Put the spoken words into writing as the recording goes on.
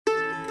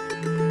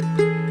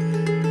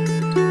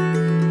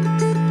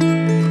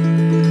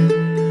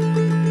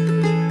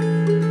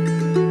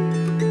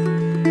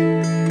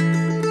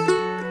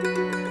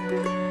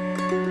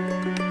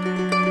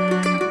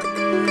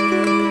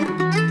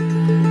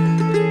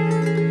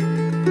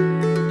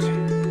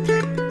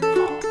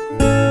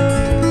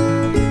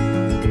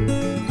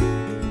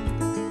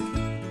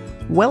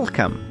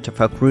Welcome to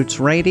Folk Roots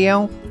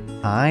Radio.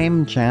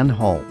 I'm Jan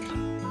Holt.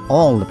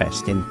 All the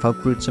best in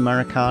folk roots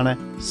Americana,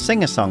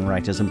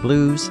 singer-songwriters and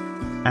blues,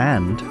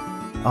 and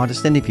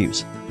artist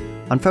interviews.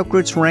 On Folk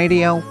Roots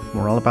Radio,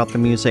 we're all about the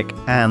music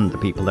and the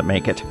people that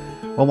make it.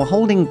 Well, we're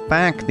holding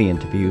back the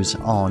interviews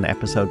on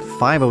episode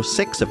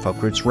 506 of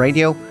Folk Roots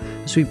Radio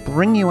as we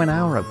bring you an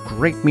hour of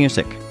great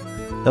music,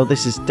 though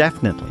this is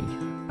definitely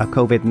a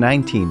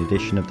COVID-19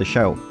 edition of the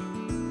show.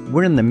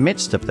 We're in the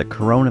midst of the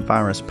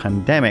coronavirus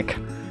pandemic,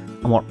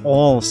 and we're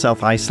all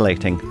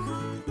self-isolating.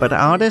 But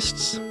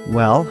artists,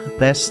 well,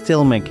 they're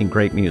still making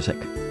great music.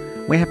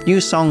 We have new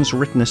songs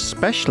written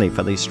especially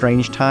for these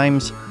strange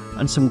times,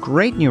 and some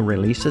great new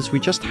releases we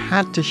just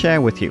had to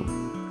share with you,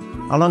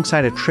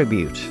 alongside a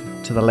tribute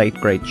to the late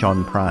great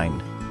John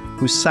Prine,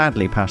 who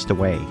sadly passed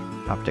away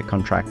after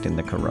contracting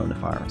the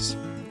coronavirus.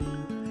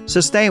 So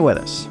stay with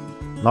us.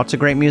 Lots of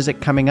great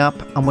music coming up,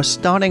 and we're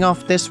starting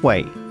off this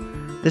way.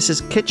 This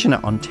is Kitchener,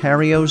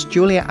 Ontario's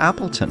Julia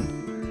Appleton,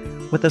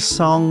 with a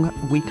song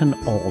we can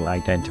all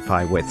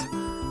identify with,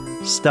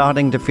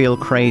 starting to feel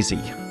crazy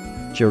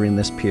during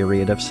this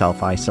period of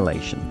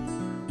self-isolation.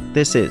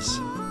 This is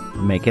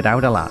Make It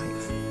Out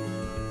Alive.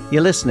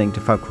 You're listening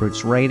to Folk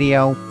Roots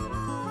Radio,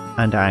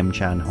 and I'm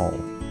Jan Hall.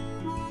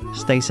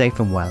 Stay safe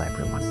and well,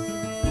 everyone.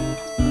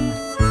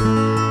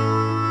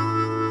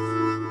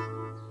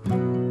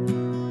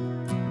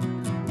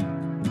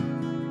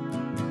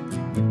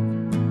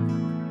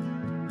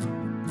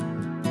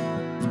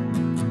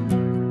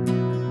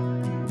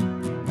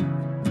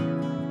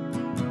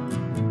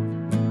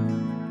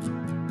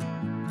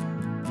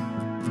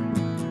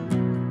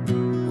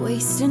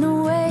 Wasting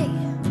away,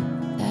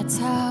 that's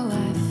how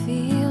I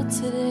feel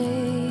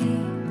today.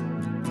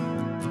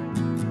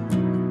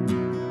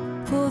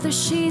 Pull the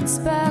sheets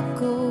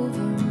back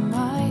over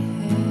my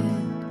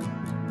head.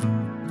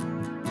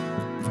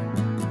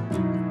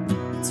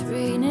 It's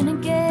raining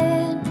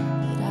again,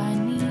 but I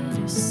need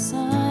a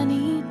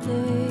sunny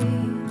day.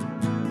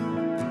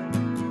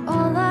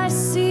 All I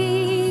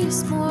see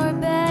is more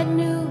bad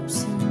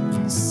news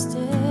instead.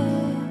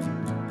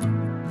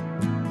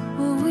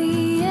 Will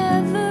we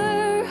ever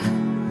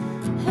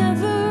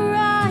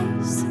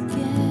rise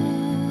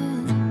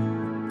again?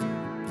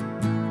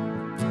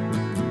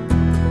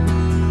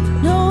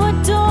 No, I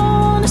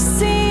don't wanna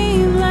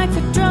seem like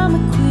a drama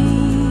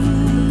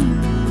queen,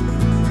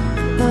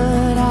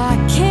 but I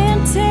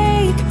can't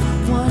take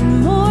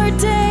one more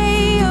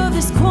day of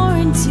this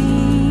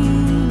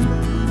quarantine.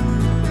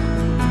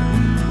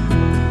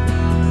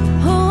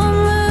 Oh, I'm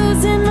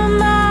losing my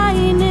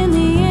mind in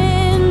the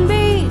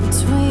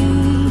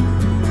in-between.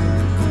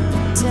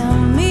 Tell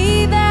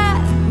me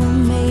that we'll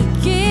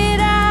make it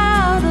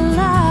out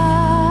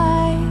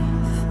alive.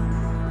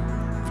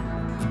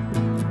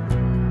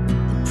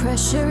 The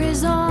pressure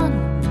is on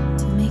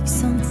to make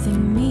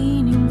something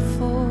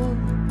meaningful.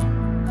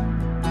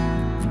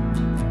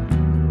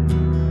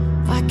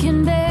 I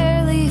can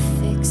barely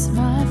fix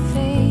my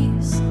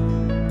face.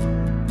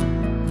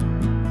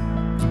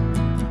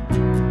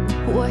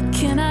 What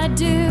can I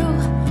do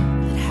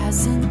that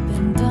hasn't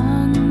been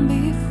done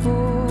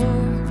before?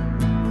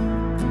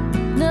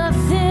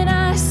 Nothing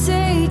I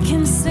say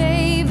can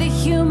save the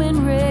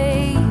human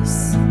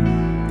race.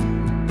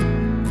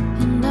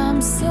 And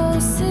I'm so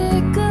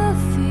sick of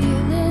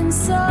feeling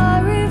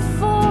sorry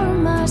for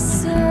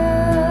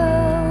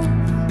myself.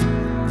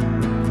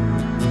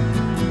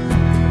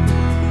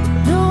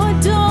 No, I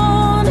don't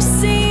wanna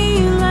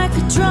seem like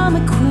a drama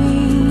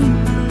queen,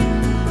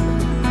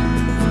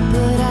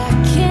 but I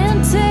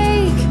can't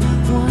take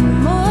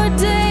one more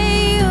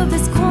day of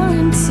this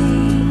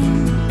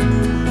quarantine.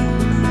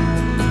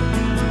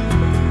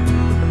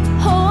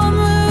 Oh, I'm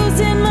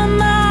losing my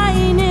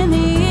mind in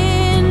the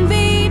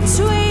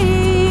in-between.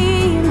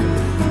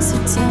 So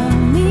tell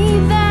me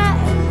that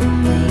we'll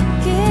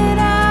make it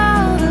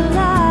out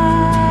alive.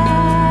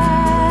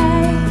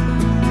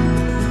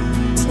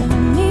 Tell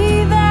me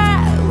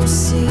that we'll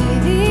see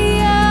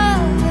the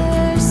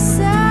other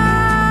side.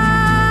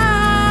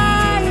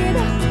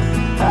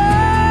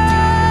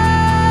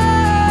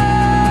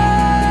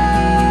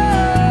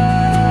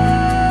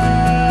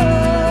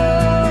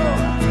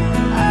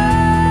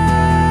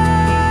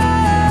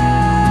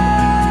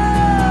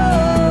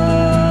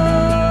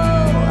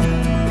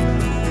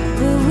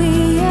 Will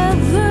we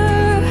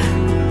ever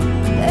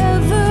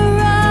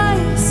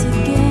rise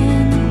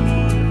again?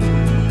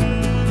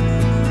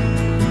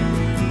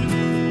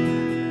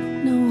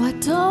 No, I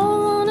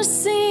don't wanna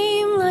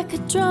seem like a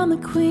drama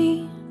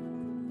queen,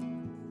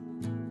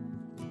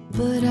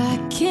 but I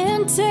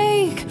can't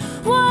take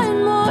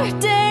one more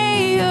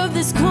day of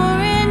this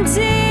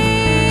quarantine.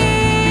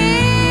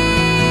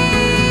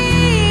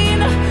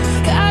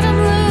 God, I'm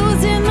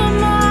losing my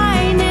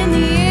mind in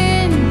the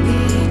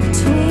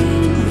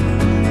in-between.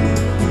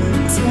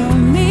 Tell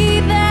me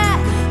that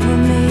we'll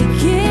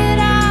make it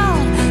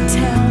out.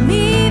 Tell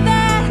me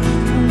that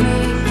we'll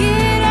make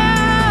it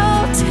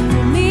out.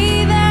 Tell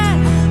me that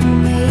we'll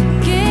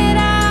make it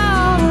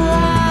out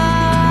alive.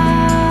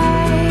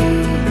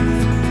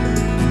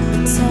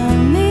 Tell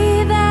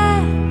me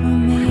that we'll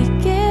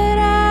make it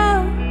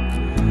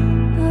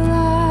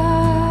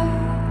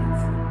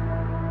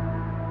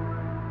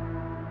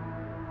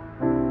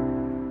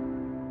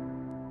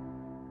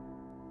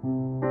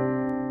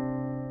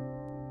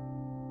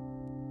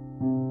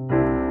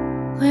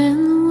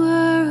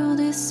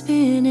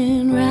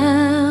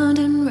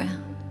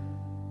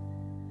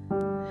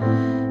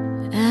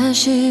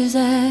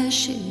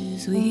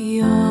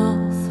we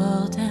all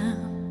fall down.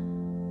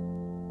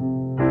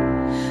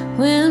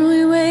 When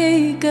we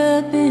wake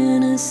up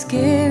in a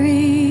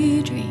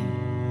scary dream,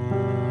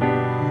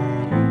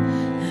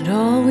 and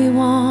all we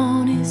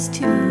want is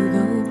to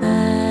go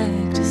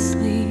back to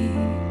sleep.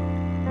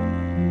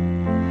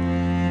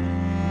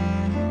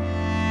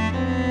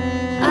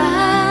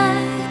 I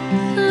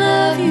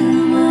love you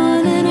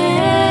more than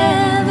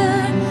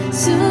ever.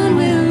 Soon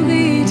we'll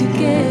be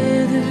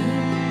together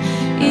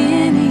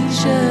in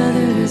each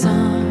other's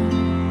arms.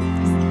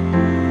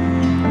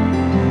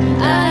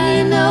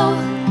 I know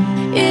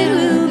it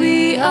will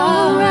be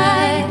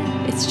alright.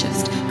 It's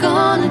just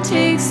gonna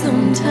take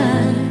some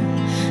time,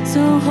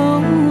 so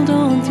hold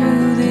on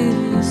through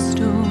this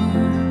storm.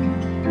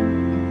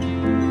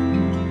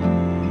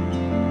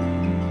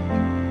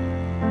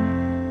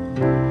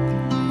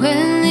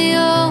 When the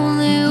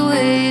only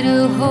way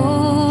to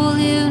hold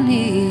you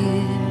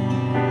near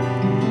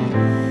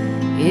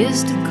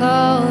is to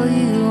call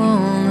you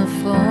on the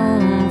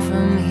phone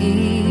from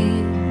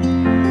here,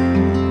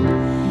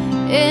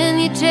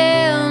 and you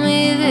tell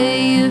me that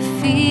you're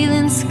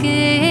feeling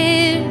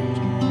scared,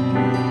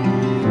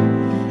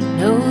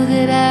 know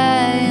that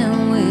I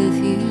am with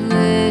you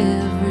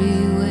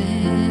everywhere.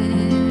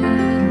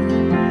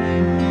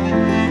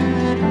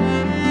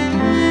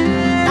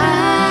 I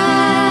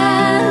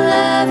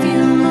love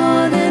you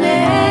more than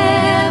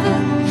ever.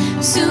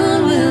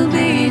 Soon we'll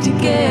be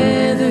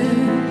together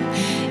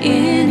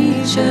in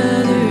each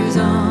other's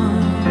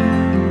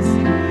arms.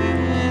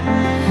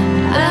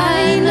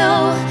 I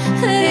know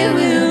that it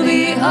will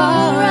be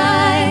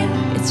alright.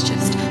 It's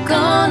just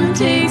gonna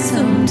take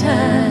some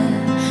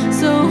time,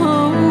 so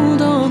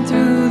hold on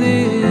through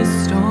this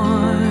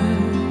storm.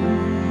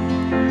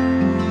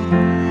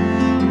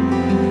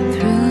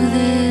 Through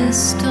this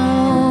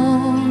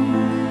storm.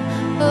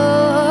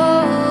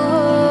 Oh,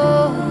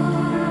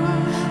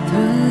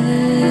 through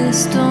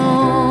this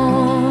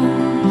storm.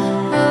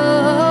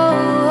 Oh,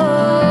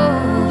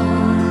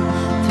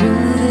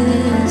 through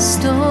this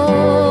storm.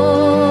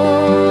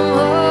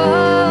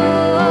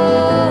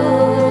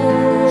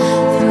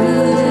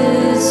 Through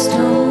this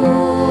storm.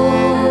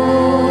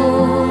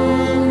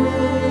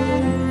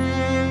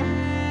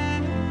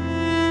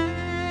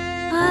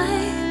 I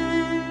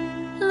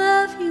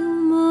love you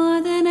more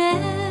than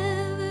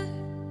ever.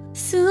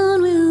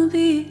 Soon we'll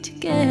be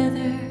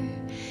together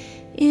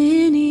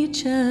in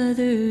each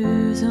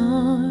other's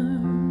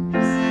arms.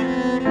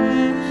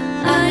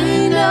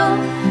 I know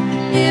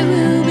it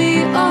will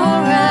be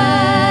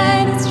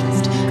alright. It's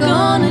just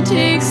gonna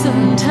take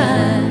some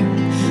time,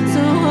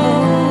 so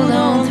hold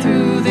on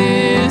through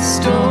this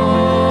storm.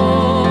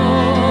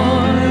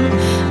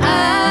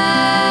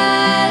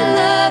 I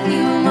love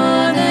you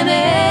more than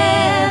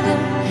ever.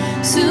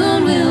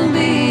 Soon we'll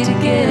be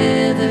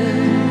together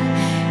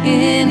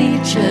in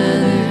each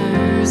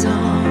other's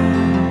arms.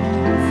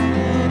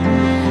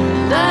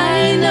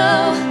 I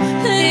know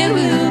it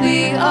will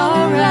be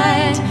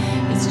alright.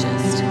 It's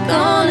just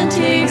gonna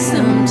take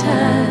some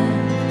time,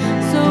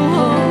 so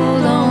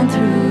hold on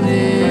through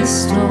this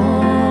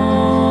storm.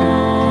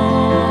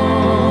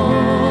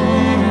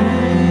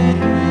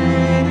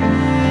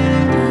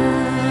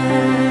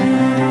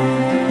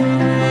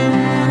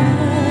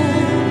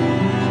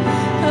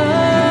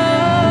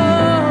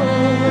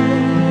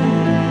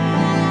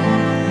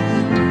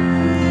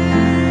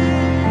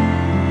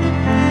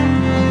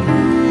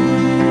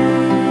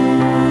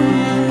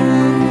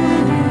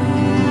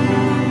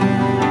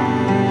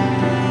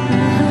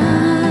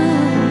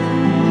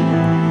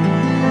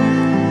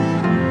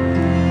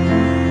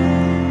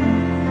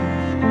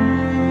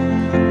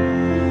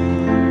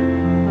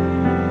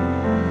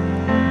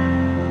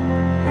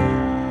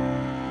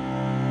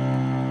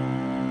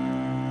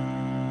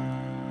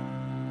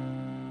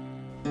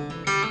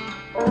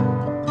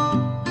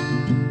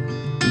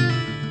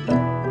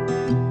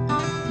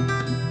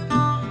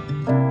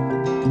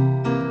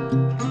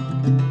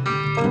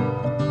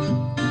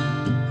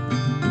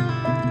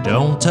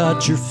 Don't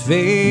touch your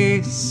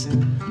face,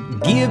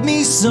 give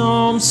me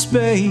some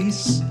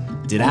space.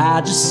 Did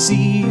I just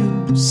see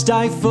you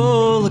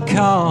stifle a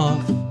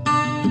cough?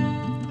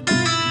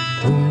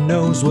 Who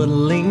knows what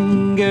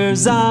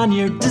lingers on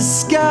your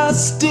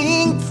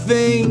disgusting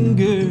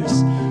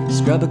fingers?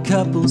 Scrub a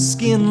couple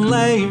skin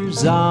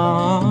layers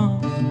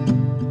off.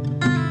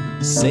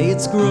 Say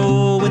it's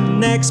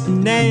growing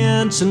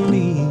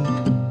exponentially.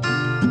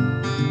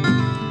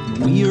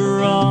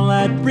 We're all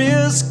at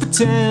risk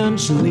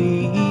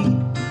potentially.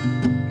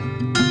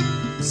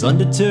 This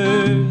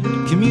undeterred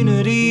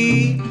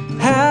community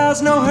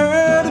has no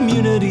herd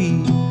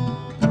immunity.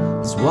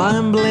 That's why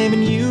I'm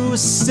blaming you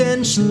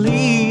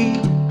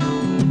essentially.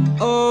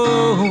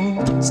 Oh,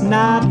 it's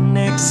not an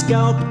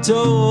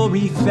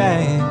exculpatory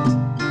fact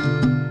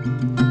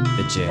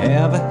that you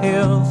have a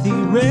healthy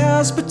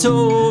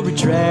respiratory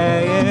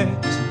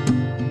tract.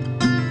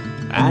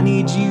 I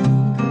need you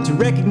to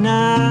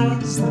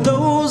recognize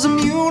those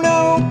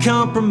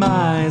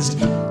immunocompromised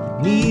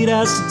need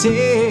us to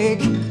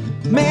take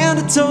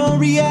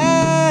mandatory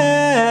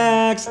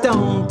acts.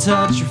 Don't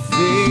touch your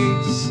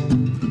face,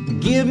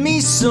 Give me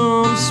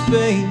some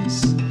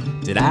space.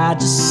 Did I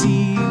just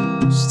see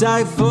you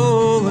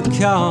stifle a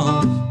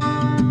cough?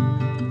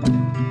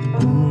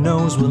 Who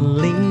knows what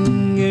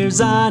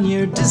lingers on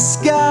your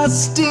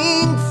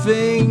disgusting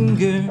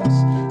fingers?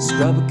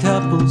 Scrub a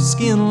couple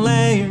skin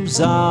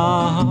layers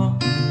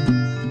off.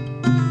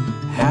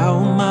 How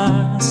am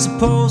I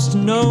supposed to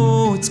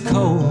know it's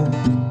cold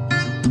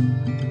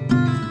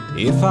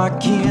if I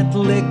can't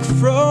lick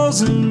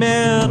frozen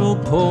metal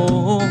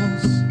poles?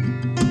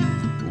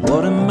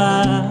 What am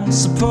I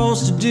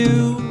supposed to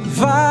do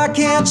if I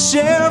can't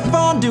share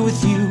fondue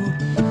with you?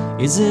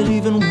 Is it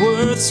even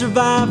worth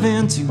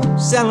surviving to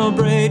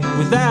celebrate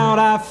without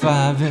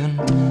high-fiving?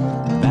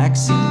 The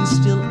vaccine's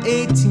still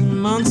 18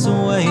 months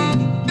away.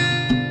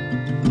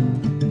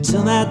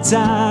 Until that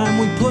time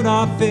we put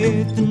our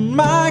faith in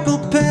Michael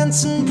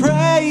Pence and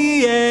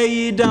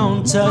pray.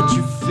 Don't touch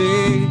your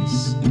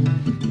face.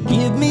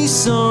 Give me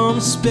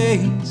some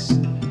space.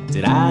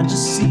 Did I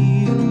just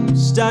see you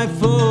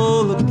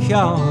stifle a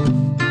cough?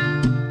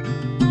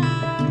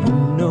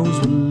 Who knows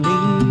what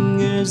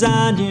lingers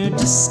on your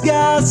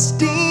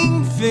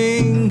disgusting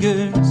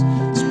fingers?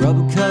 Scrub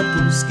a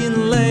couple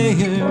skin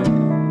layers.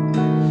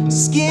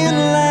 Skin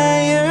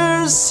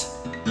layers.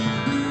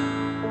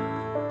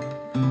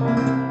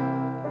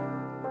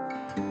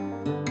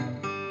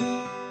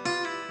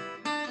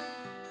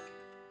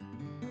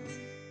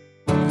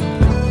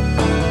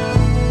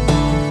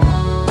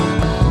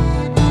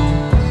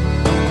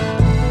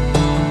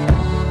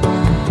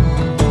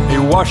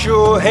 Wash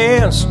your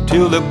hands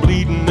till they're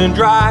bleeding and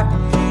dry.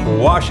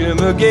 Wash them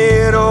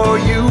again or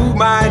you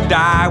might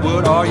die.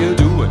 What are you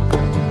doing?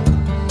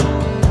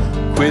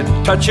 Quit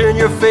touching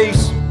your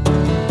face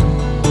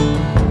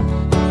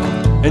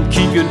and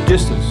keep your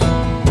distance.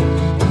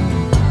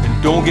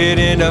 And don't get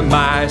into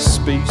my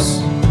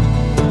space.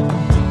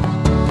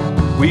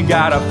 We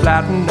gotta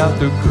flatten out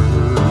the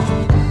curve.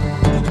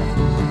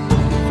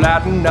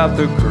 Flatten out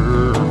the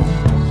curve.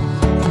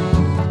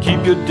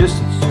 Keep your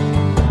distance.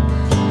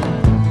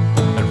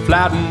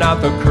 Flatten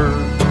out the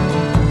curve.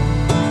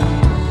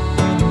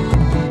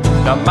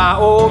 Now my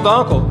old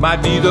uncle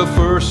might be the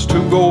first to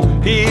go.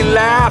 He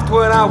laughed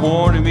when I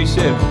warned him. He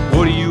said,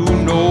 what do you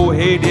know?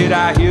 Hey, did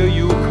I hear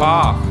you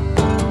cough?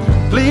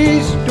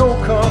 Please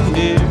don't come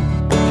near.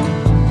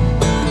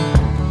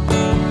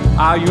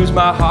 I'll use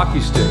my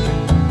hockey stick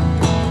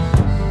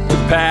to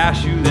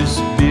pass you this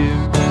beer.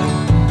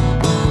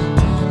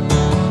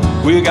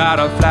 We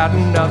gotta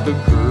flatten out the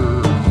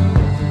curve.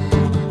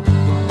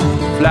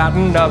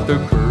 Flatten out the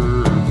curve.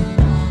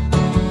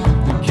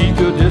 Keep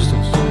your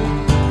distance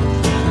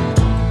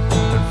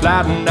and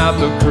flatten out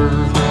the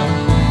curve.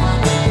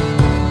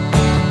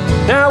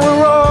 Now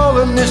we're all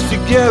in this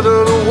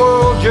together. The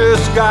world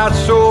just got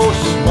so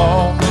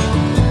small.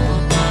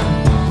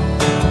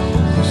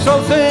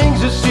 Some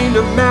things that seem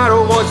to matter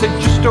once, that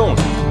just don't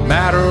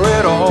matter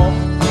at all.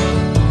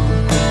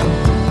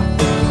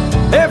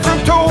 And from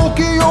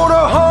Tokyo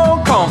to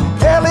Hong Kong,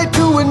 LA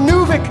to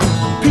Inuvik,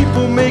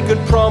 people making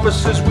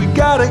promises. We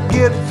gotta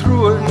get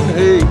through it, and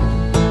hey,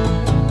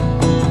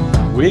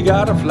 we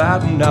gotta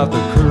flatten out the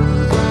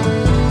curve.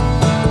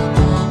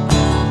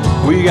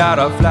 We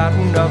gotta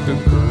flatten out the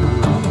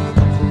curve.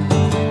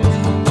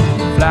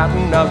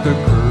 Flatten out the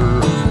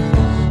curve.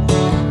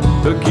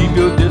 To keep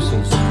your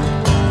distance.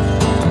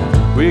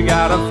 We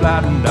gotta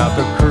flatten out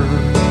the curve.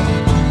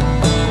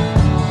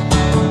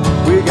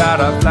 We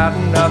gotta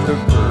flatten out the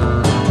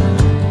curve.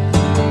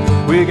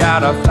 We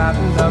gotta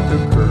flatten out the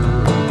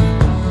curve.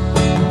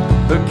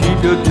 To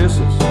keep your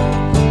distance.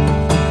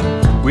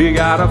 We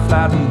gotta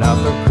flatten out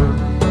the curve.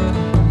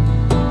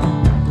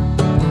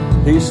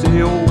 Hey, stay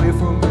away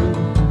from me.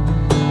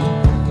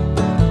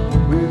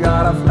 We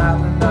gotta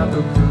flatten out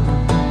the curve.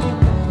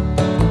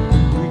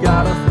 We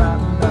gotta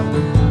flatten out the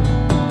curve.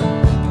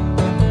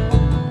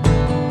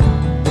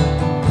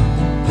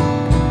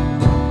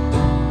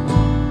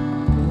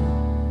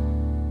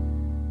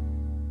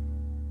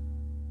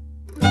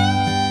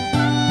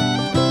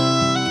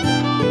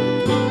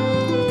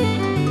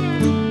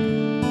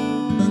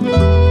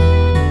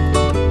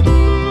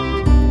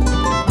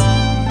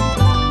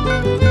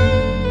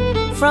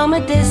 From a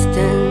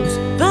distance,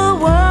 the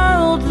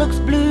world looks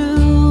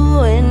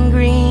blue and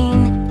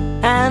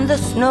green, and the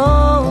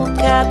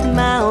snow-capped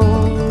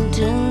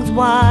mountains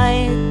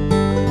wide.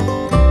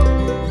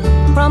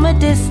 From a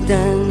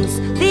distance,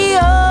 the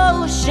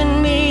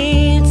ocean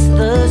meets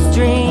the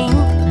stream,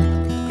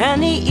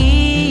 and the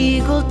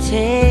eagle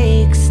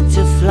takes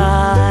to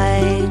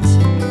flight.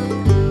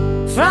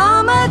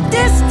 From a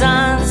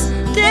distance,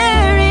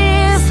 there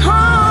is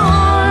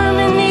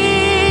harmony,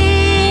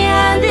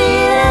 and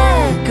it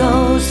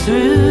echoes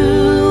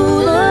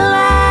through the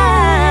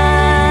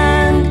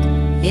land.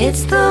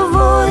 It's the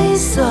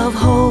voice of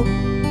hope,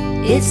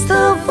 it's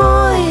the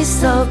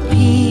voice of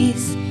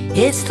peace,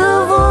 it's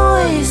the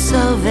voice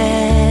of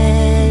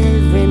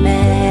every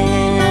man.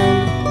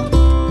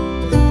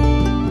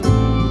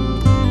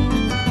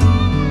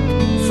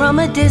 From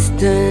a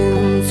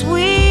distance,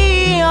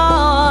 we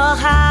all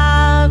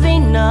have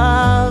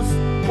enough,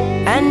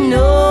 and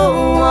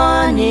no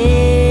one is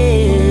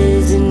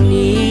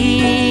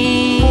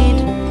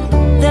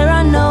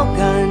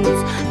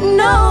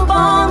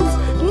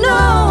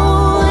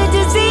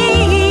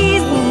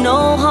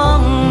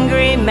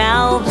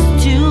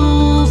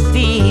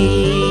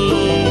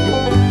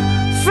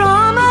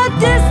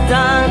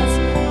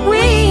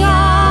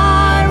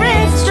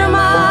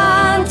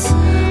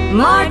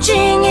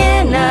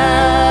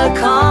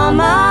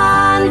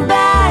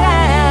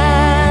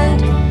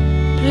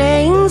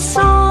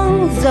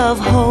of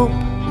hope,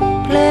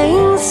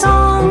 playing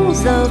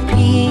songs of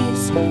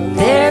peace.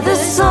 They're the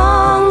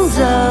songs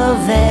of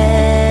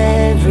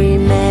every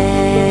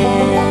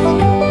man.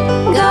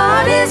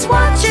 God is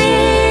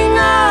watching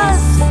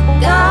us.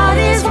 God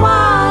is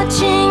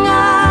watching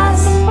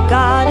us.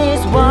 God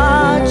is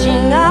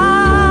watching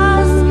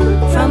us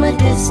from a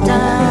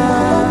distance.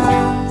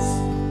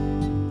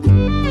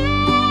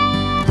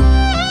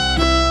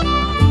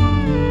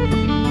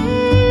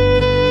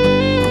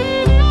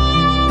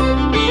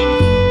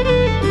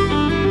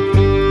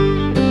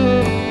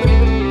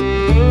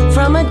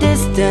 From a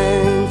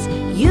distance,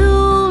 you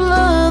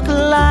look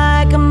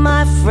like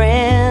my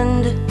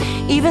friend,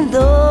 even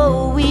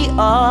though we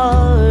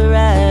are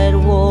at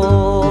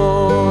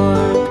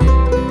war.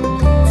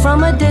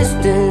 From a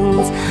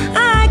distance,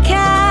 I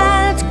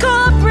can't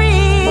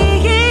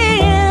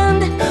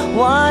comprehend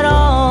what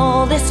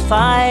all this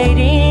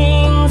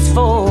fighting's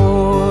for.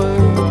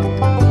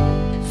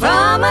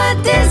 From a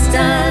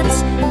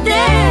distance,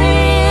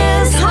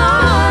 there is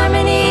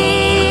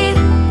harmony,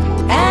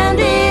 and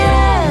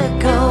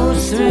it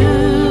echoes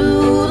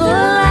through the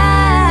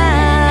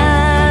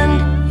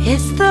land.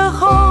 It's the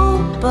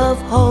hope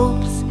of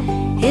hopes,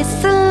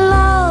 it's the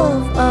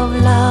love of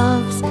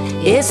loves,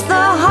 it's the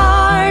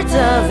heart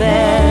of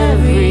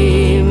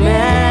every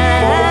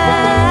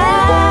man.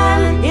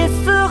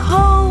 It's the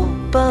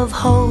hope of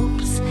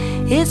hopes,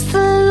 it's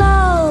the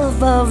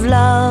love of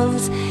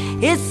loves,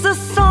 it's the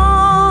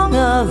song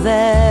of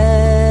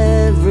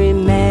every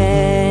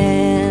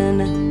man.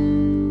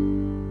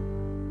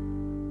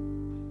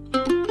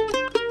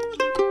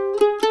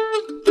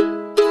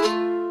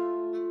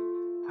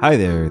 Hi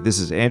there, this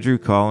is Andrew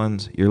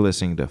Collins. You're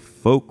listening to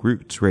Folk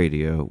Roots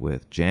Radio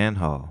with Jan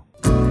Hall.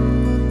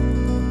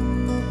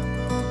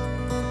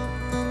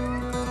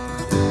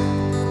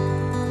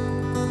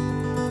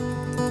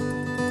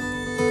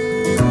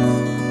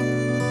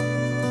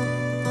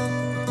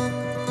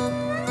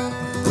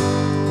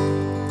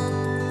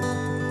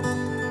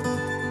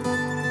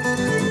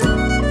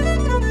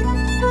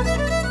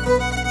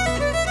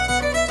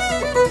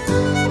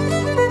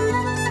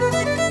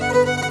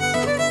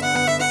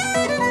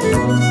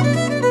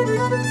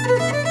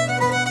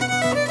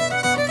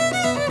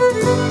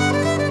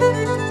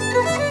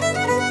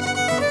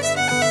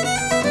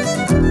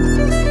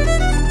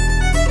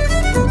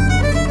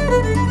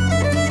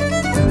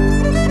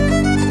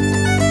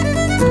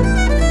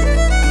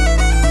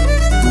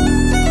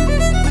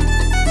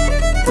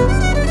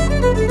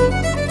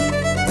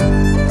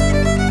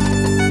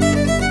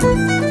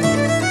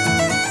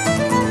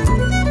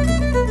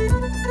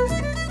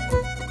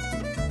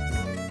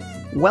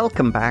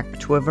 Welcome back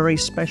to a very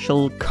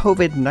special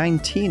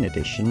COVID-19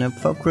 edition of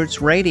Folk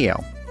Roots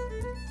Radio.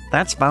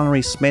 That's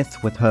Valerie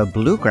Smith with her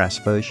bluegrass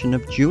version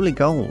of Julie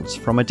Gold's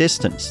From a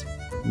Distance,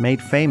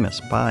 made famous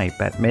by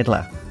Bette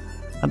Midler.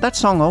 And that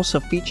song also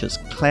features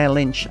Claire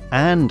Lynch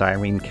and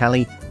Irene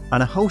Kelly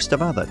and a host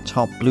of other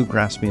top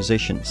bluegrass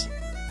musicians.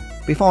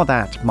 Before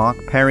that, Mark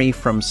Perry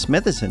from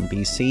Smitherson,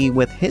 BC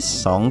with his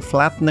song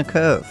Flatten the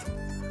Curve.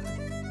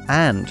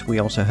 And we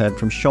also heard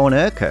from Sean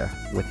Erker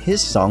with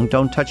his song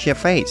Don't Touch Your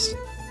Face.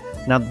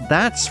 Now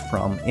that's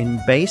from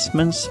In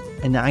Basements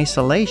in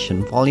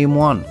Isolation Volume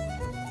 1.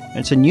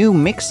 It's a new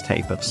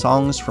mixtape of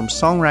songs from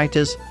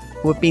songwriters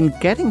who have been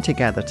getting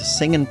together to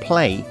sing and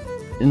play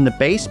in the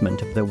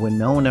basement of the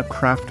Winona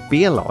Craft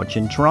Beer Lodge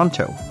in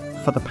Toronto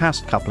for the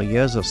past couple of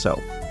years or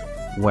so.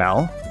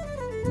 Well,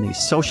 in these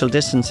social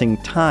distancing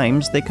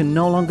times, they can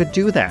no longer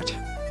do that.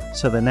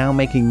 So they're now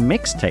making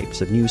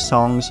mixtapes of new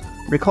songs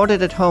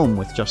recorded at home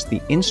with just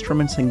the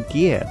instruments and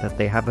gear that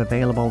they have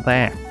available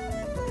there.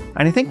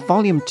 And I think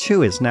Volume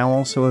 2 is now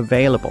also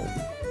available.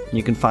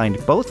 You can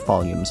find both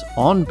volumes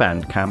on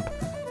Bandcamp,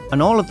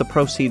 and all of the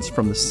proceeds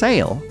from the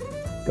sale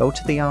go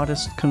to the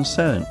artists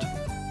concerned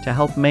to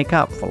help make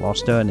up for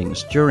lost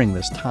earnings during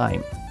this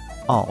time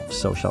of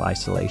social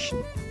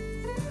isolation.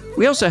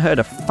 We also heard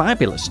a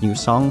fabulous new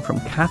song from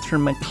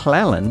Catherine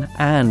McClellan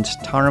and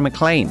Tara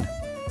McLean,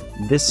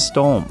 This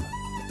Storm.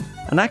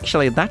 And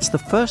actually, that's the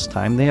first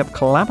time they have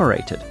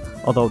collaborated,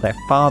 although their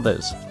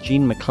fathers,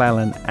 Gene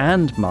McClellan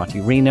and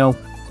Marty Reno,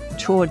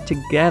 toured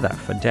together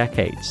for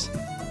decades.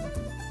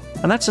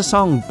 And that's a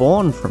song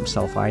born from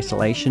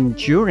self-isolation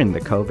during the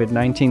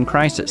COVID-19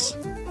 crisis.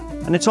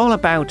 And it's all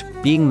about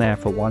being there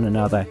for one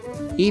another,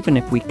 even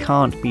if we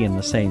can't be in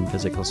the same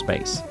physical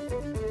space.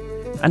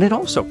 And it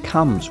also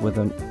comes with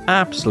an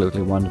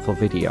absolutely wonderful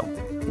video,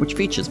 which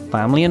features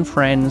family and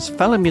friends,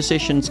 fellow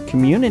musicians,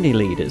 community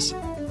leaders,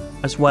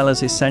 as well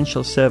as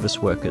essential service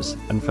workers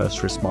and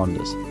first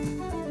responders.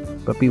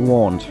 But be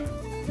warned,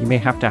 you may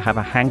have to have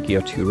a hanky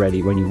or two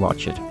ready when you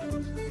watch it.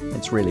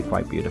 It's really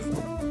quite beautiful.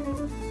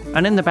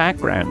 And in the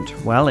background,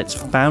 well, it's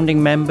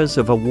founding members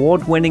of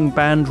award-winning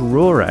band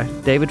Roora,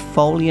 David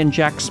Foley and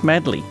Jack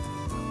Smedley,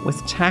 with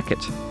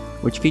Tackett,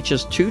 which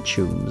features two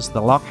tunes,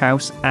 The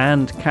Lockhouse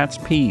and Cat's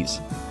Peas,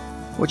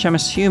 which I'm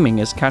assuming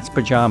is Cat's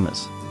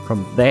Pajamas,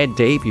 from their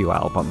debut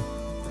album,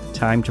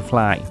 Time to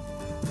Fly.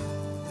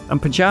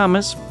 And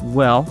Pajamas,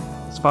 well,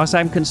 as far as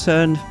I'm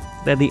concerned,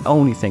 They're the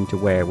only thing to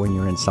wear when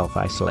you're in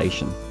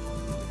self-isolation.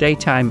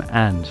 Daytime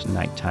and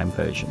nighttime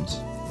versions.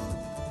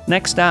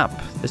 Next up,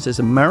 this is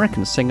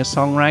American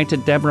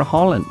singer-songwriter Deborah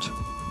Holland,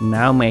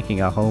 now making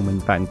her home in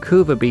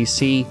Vancouver,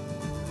 BC,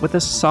 with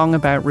a song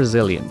about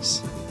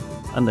resilience,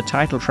 and the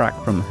title track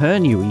from her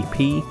new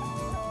EP,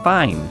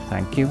 Fine,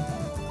 Thank You.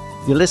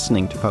 You're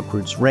listening to Folk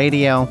Roots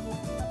Radio,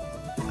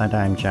 and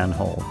I'm Jan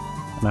Hall,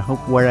 and I hope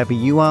wherever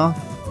you are,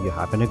 you're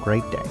having a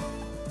great day.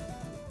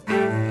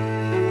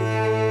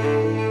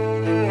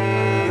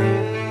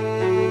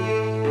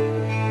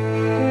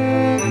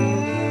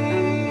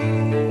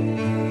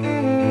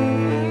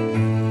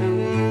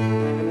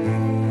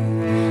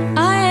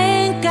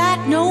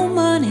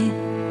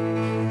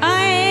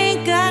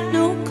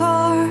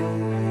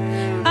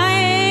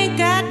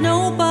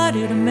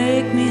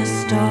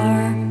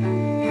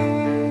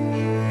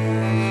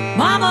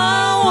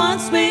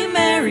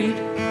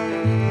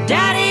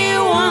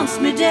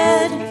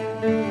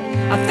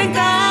 I think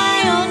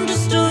I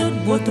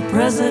understood what the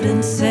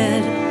president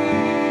said,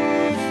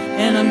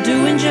 and I'm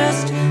doing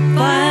just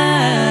fine.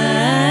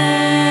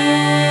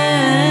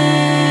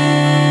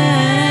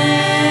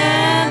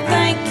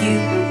 Thank you.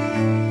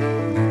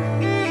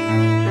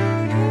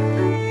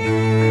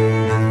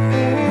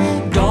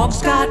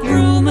 Dogs got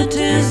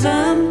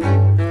rheumatism,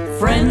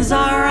 friends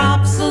are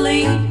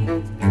obsolete,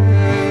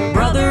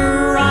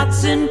 brother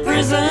rots in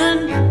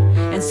prison,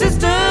 and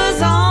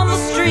sisters on the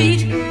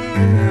street.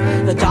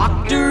 The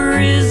doctor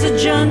is a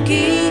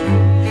junkie,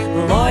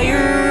 the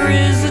lawyer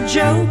is a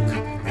joke,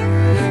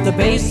 the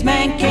bass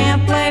man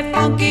can't play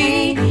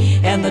funky,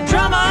 and the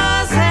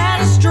drummer's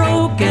had a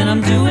stroke, and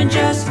I'm doing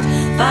just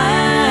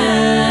fine.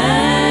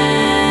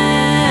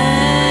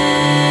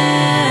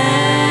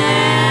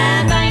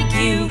 Thank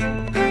you.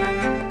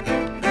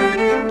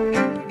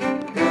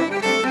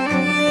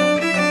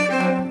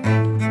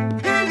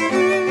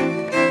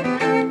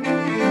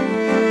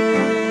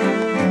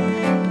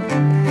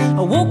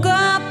 I woke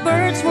up,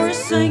 birds were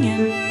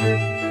singing,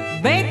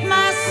 baked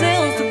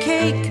myself a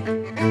cake.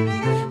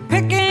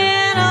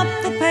 Picking up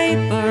the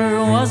paper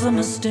was a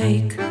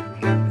mistake.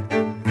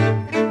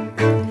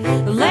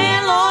 The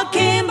landlord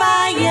came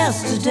by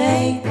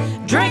yesterday,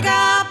 drank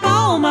up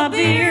all my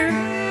beer.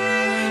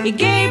 He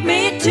gave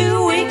me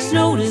 2 weeks'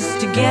 notice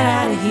to get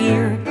out of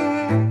here,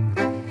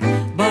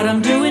 but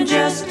I'm doing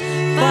just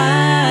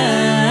fine.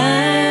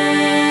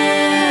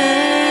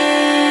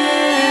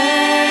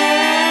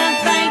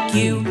 Thank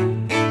you.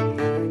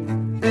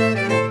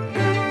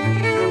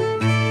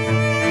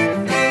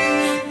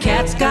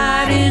 Cats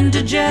got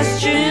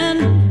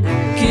indigestion,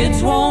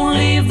 kids won't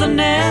leave the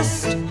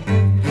nest.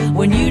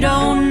 When you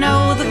don't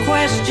know the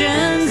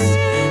questions,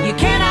 you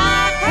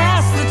cannot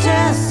pass the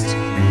test.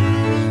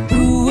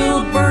 Who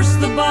will burst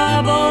the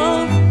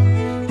bubble?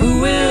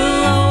 Who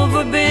will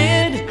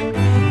overbid?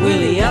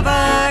 Will he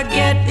ever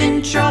get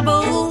in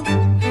trouble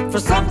for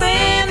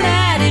something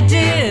that he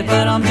did?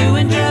 But I'm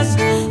doing just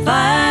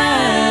fine.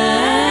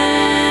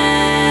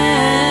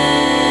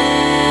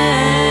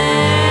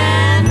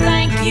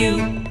 Thank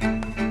you.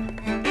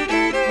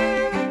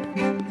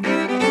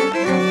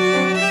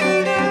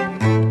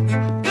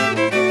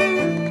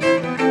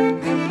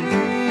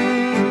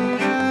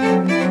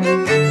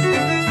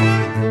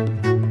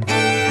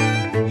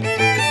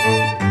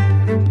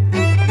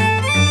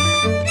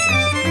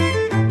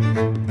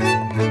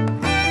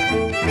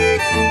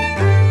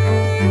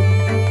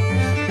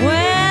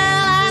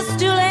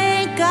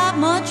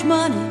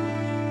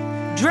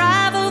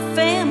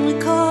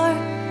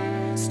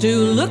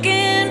 Still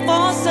looking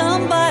for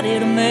somebody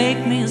to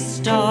make me a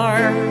star,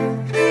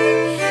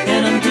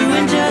 and I'm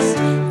doing just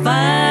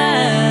fine.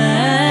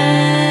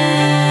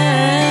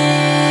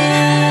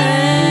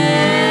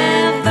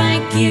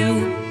 Thank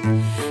you.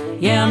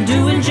 Yeah, I'm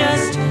doing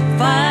just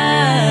fine.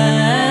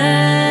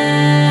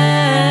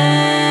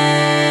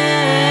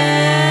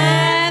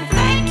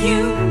 Thank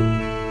you.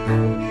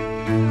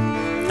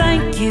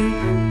 Thank you.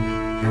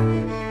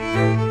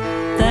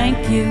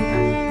 Thank you.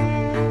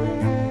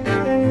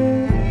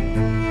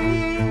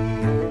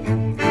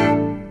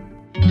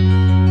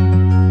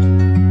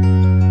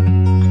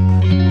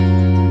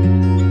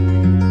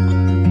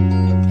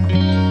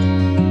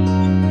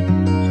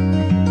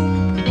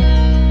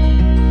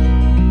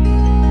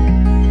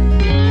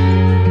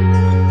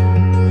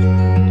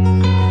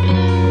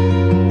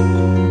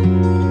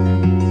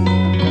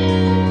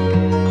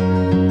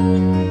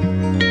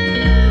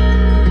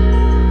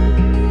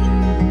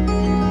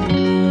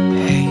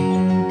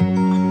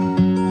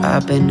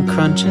 I've been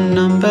crunching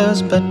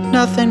numbers, but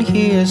nothing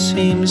here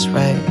seems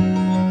right.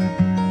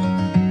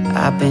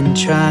 I've been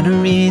trying to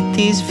read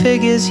these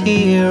figures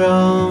here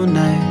all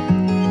night.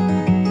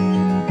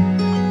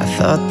 I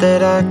thought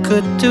that I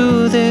could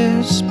do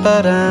this,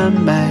 but I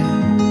might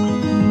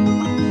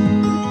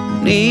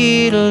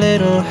need a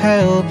little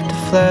help to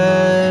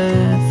fly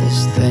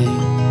this thing.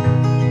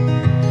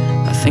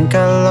 I think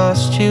I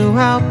lost you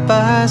out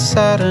by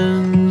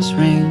Saturn's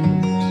rings.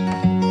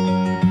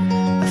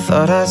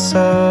 Thought I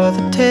saw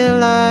the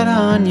taillight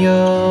on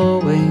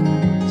your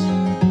wings,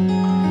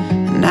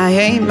 and And I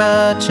ain't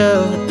much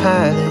of a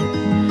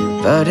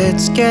pilot, but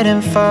it's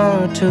getting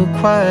far too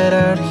quiet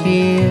out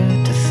here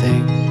to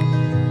think.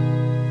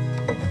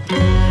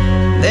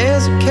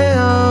 There's a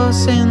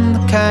chaos in the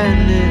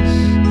kindness.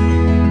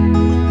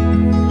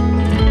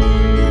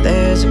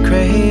 There's a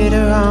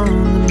crater on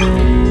the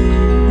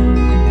moon.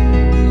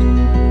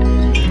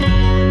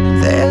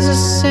 There's a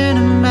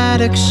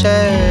cinematic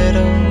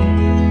shadow.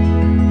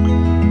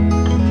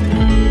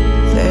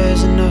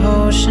 There's an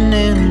ocean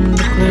in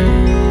the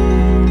gloom.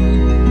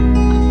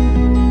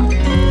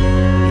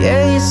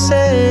 Yeah, you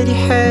said you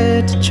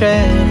had to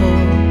travel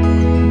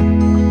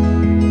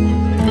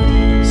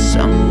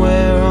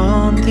somewhere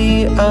on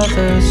the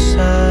other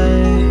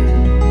side.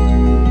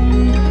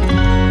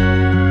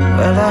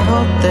 Well, I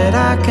hope that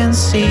I can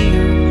see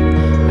you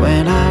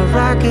when our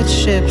rocket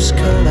ships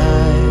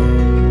collide.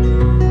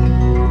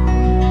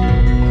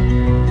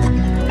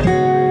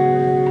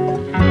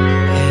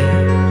 Hey,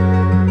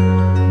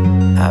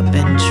 I've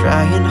been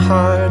trying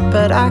hard,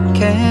 but I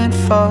can't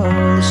fall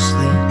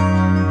asleep.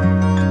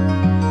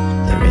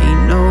 There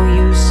ain't no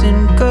use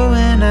in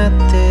going at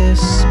this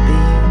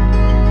speed.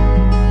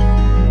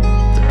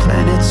 The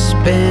planet's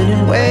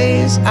spinning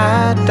ways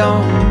I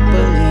don't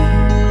believe.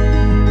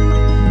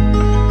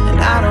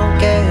 I don't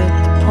get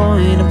the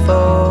point of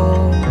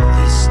all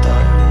these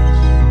stars.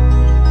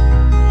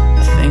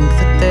 I think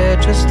that they're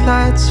just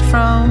lights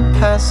from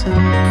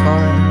passing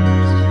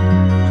cars.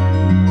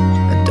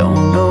 I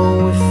don't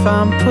know if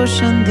I'm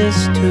pushing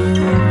this too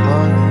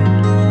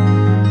hard,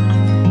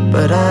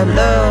 but I'd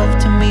love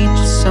to meet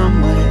you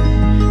somewhere,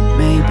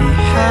 maybe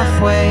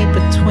halfway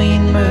between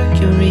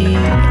Mercury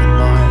and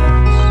Mars.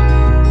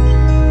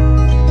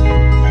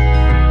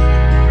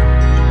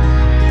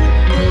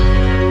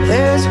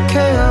 There's a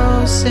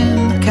chaos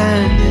in the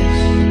kindness.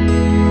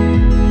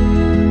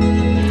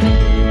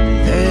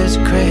 There's a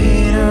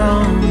crater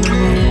on the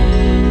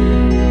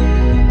moon.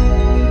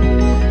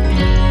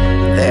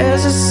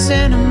 There's a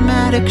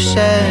cinematic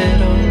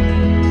shadow.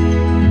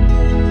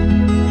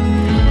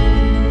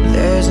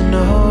 There's an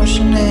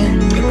ocean in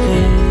the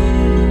gloom.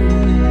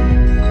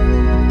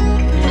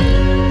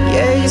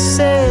 Yeah, you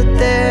said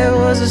there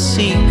was a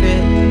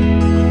secret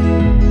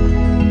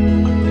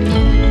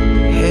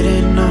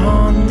hidden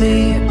on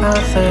the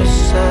other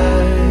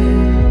side.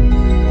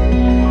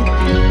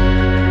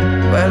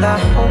 Well, I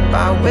hope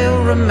I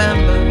will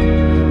remember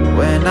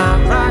when our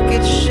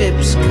rocket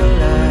ships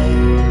collide.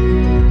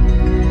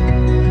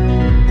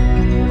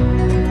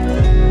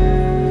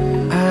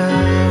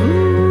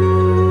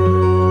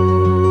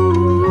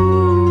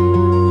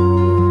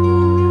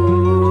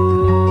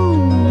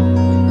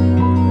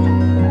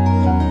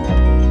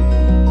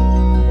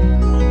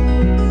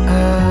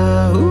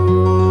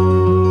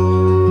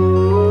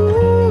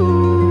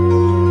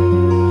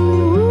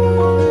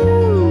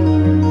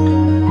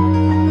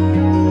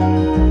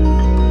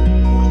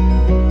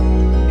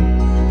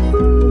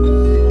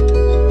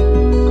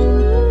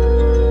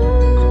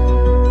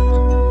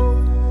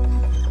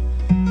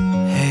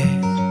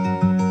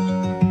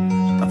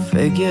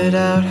 Figured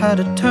out how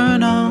to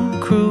turn on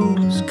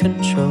cruise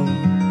control.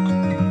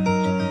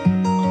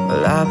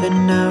 Well, I've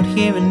been out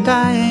here and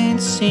I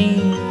ain't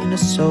seen a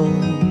soul.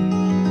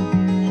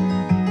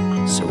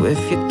 So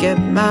if you get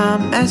my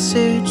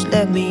message,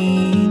 let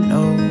me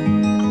know.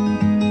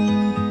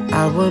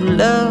 I would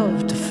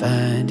love to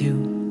find you.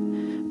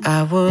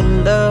 I would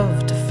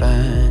love to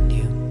find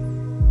you.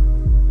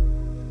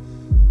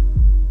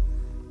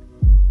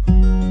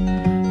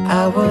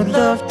 I would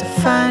love to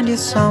find you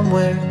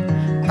somewhere.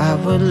 I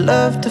would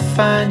love to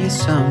find you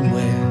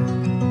somewhere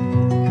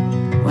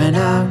when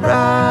our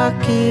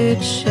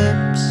rocket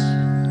ships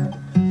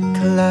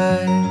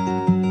collide.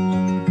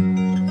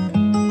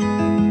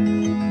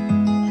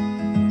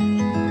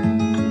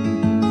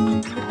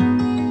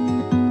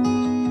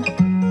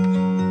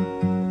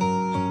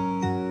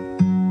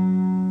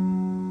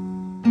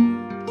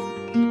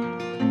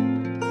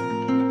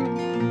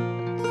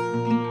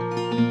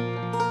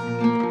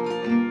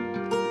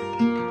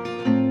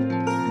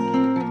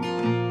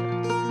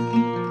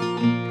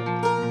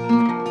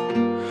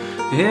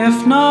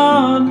 If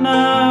not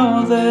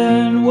now,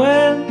 then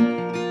when?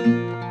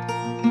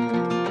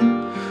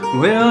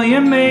 Will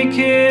you make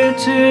it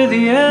to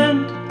the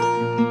end?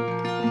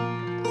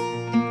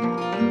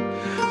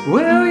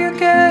 Will you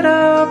get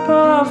up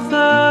off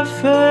the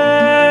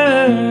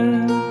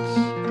fence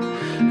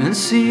and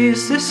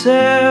seize this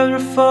air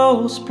of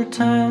false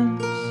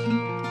pretense?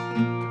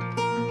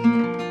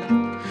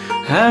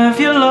 Have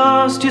you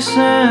lost your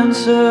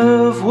sense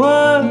of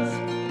worth?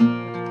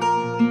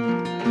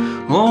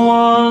 Or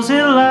was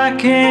it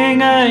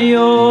lacking at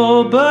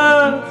your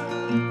birth?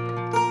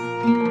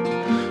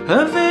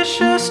 A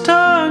vicious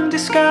tongue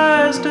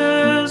disguised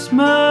as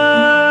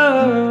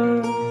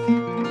mirth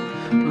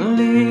will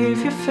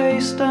leave your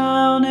face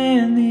down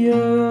in the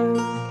earth.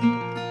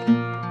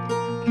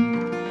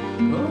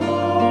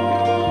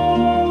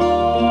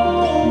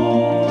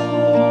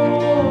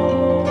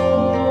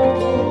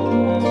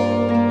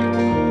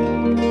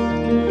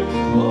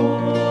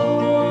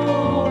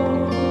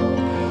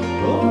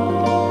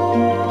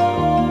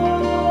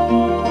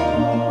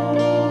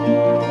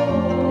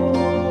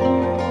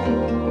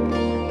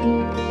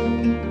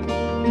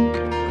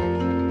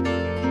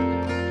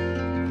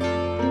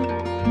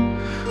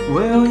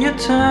 Will you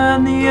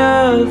turn the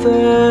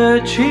other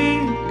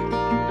cheek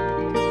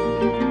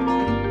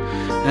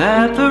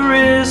at the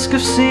risk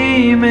of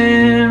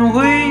seeming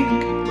weak?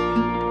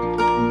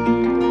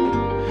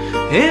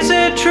 Is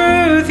it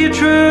truth you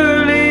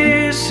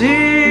truly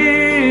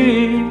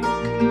seek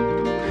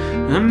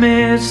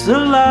amidst the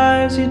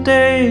lies you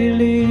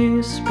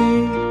daily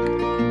speak?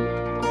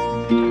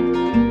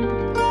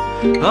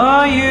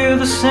 Are you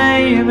the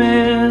same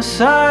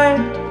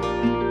inside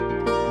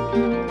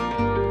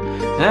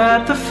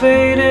at the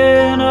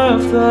fading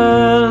of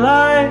the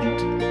light?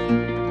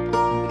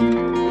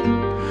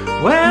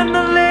 When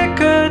the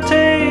liquor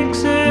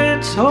takes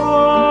its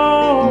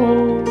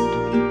hold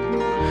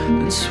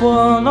and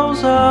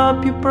swallows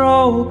up your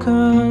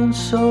broken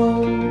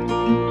soul.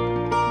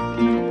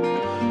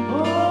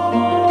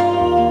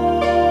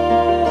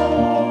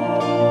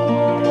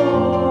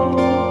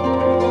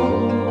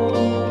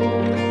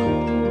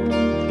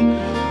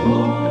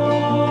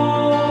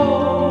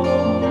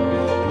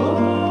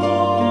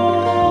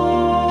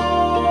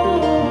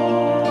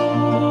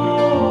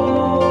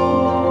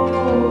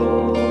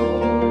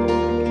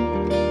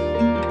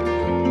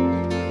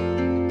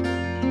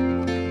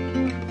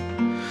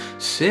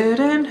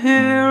 Sitting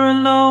here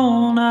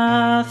alone,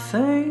 I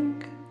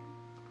think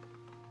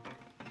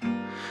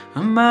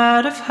I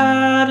might have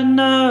had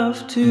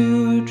enough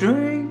to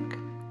drink.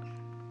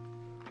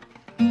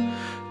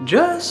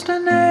 Just a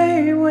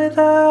name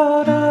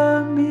without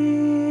a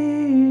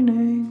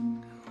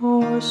meaning,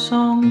 or a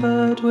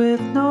songbird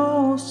with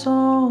no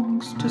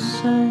songs to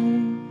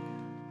sing.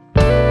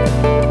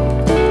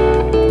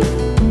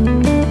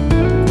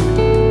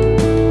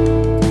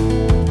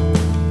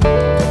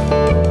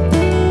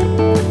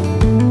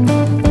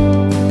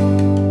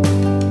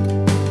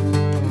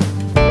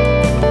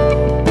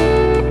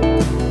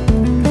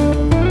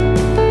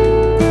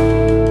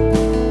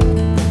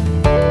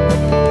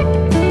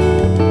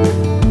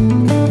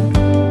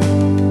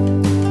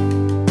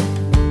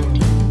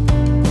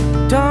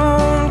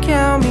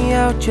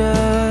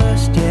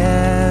 Just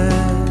yet,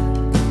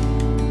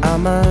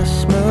 I'm a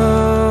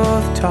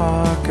smooth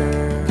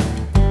talker.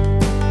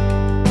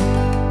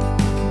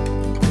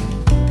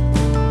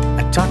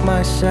 I talk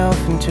myself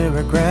into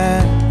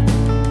regret,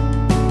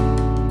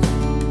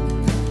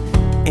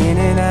 in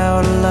and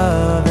out of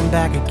love and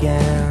back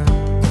again.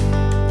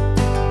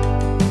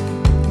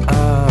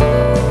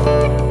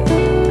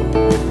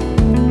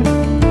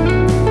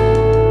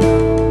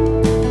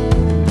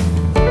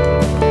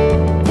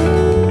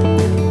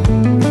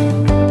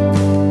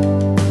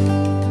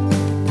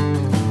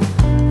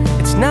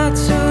 Not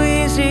so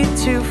easy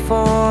to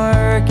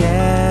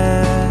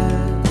forget.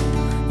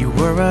 You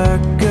were a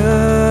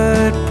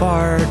good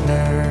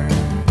partner.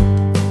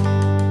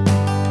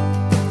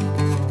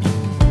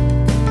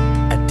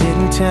 I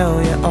didn't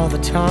tell you all the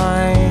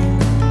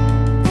time,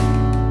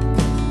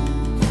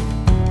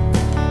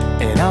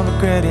 and I'll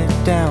regret it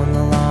down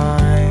the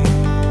line.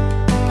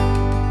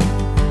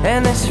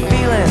 And this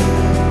feeling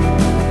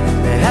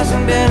that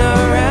hasn't been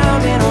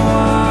around in a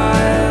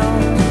while,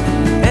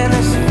 and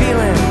this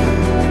feeling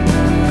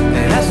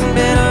hasn't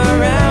been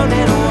around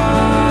in a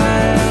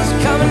while, it's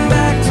coming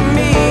back to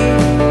me.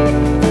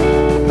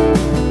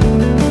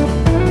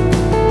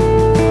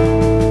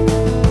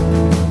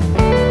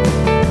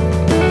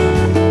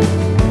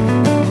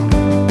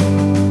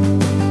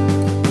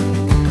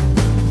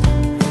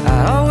 I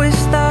always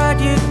thought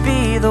you'd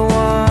be the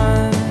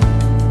one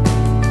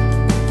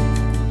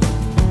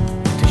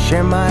to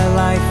share my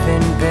life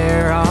and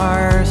bear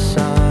our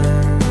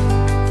son.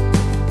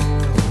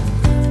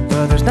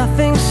 But there's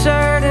nothing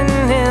certain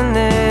in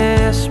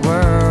this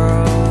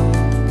world,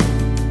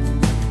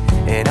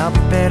 and I'll be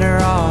better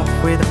off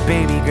with a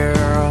baby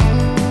girl.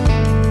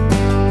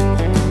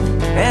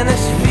 And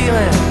this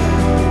feeling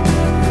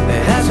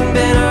that hasn't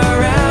been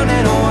around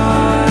in a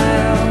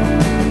while,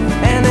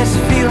 and this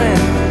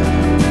feeling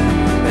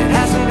that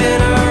hasn't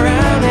been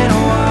around in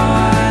a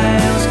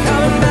while, is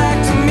coming back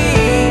to me.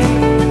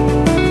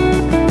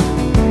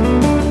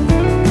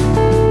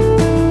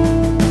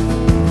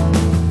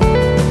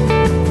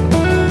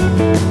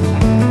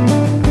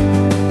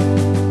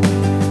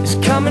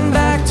 Coming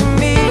back to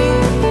me.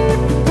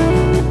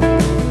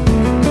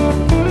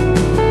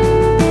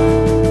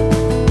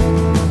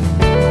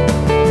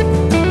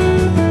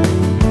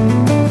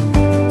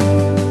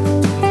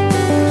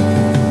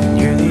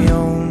 You're the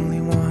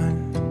only one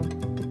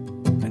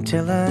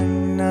until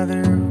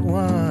another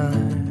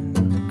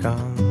one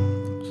comes.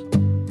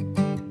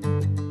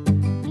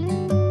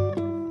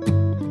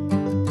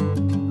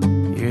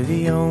 You're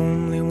the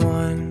only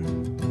one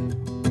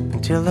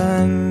until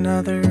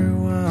another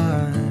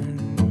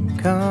one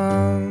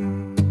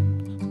comes.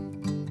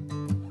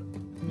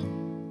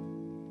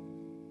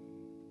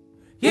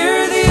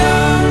 You're the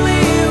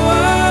only one.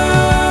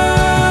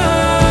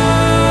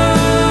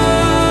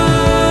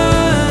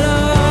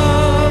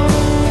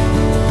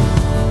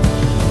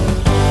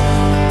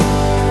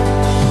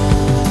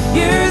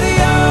 You're the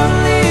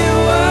only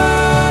one.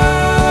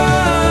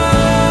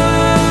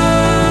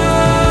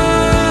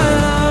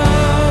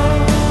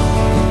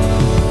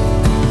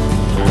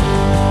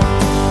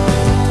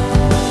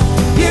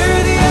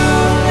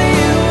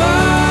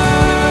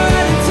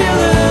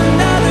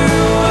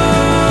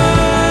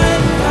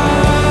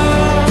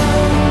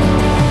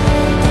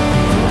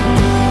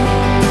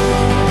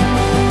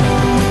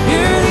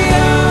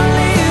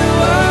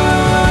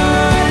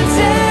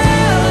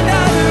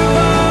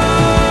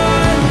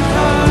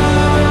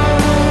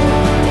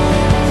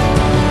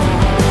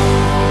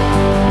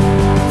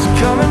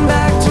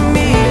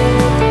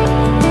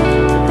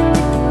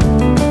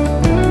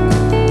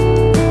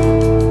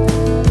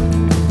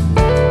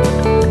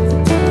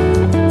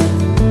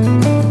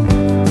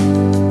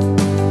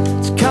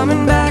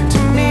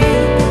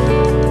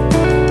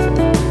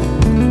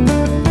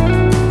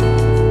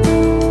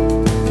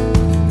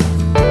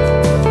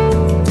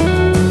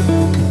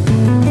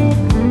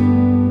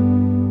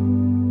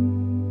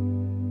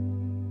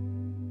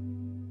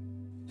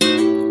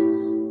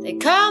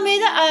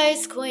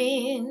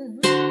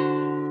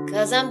 mean,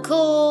 'cause I'm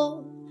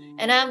cool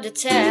and I'm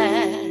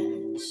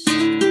detached.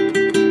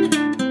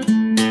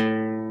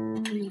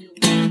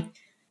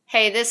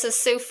 Hey, this is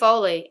Sue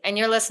Foley, and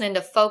you're listening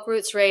to Folk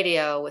Roots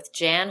Radio with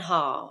Jan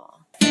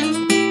Hall.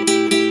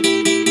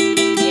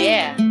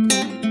 Yeah.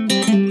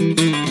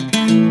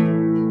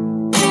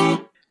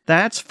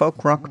 That's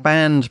folk rock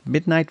band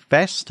Midnight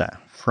Vesta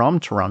from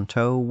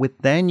Toronto with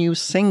their new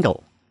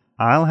single,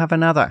 I'll Have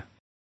Another.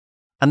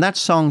 And that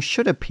song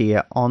should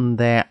appear on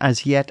their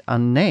as yet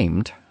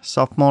unnamed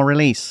sophomore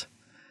release.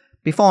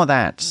 Before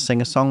that,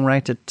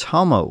 singer-songwriter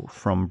Tomo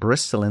from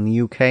Bristol in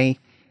the UK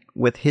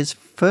with his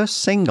first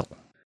single,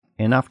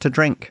 Enough to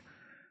Drink.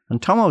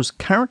 And Tomo's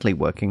currently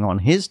working on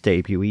his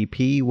debut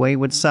EP,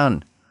 Wayward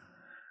Son.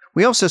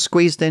 We also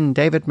squeezed in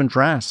David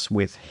Madras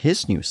with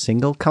his new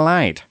single,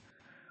 Collide,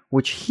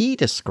 which he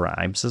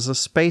describes as a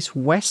space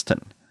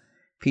western,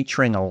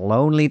 featuring a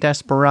lonely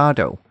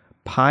desperado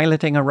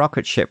piloting a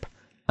rocket ship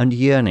and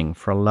yearning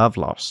for a love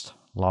lost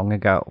long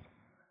ago.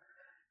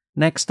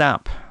 Next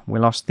up, we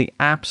lost the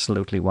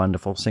absolutely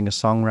wonderful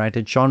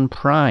singer-songwriter John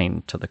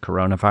Prine to the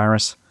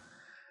coronavirus.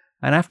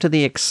 And after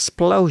the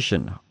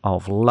explosion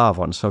of love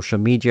on social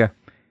media,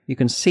 you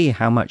can see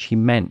how much he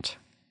meant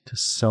to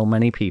so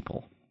many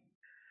people.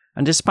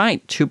 And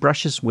despite 2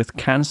 brushes with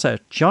cancer,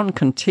 John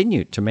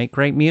continued to make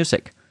great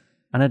music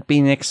and had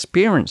been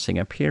experiencing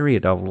a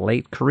period of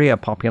late career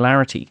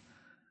popularity.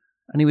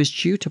 And he was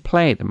due to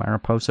play the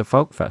Mariposa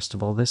Folk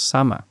Festival this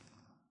summer.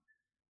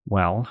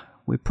 Well,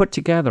 we put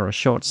together a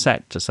short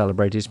set to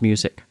celebrate his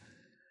music.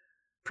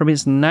 From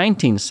his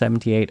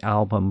 1978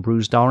 album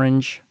Bruised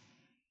Orange,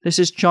 this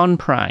is John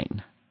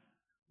Prine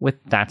with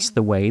That's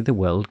the Way the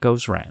World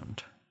Goes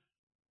Round.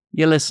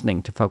 You're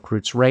listening to Folk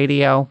Roots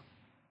Radio,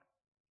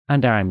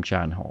 and I'm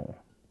Jan Hall.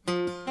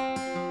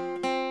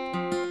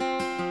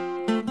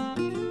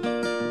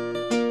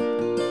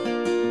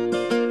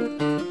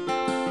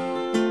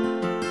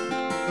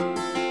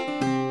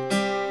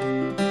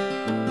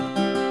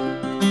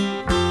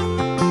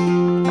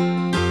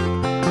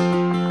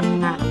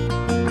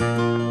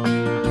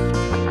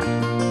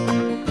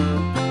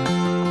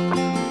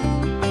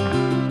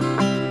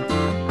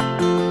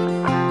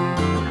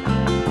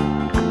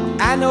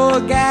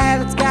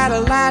 Got a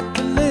lot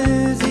to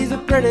lose, he's a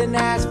pretty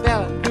nice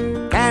fella,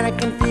 kinda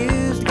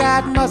confused,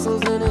 got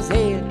muscles in his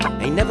head,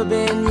 ain't never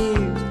been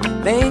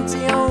used, thinks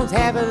he owns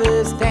half of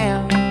this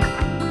town.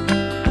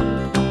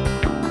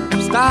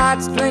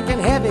 Starts drinking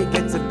heavy,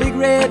 gets a big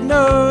red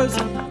nose,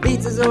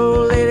 beats his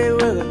old lady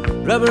with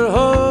a rubber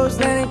hose,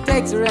 then he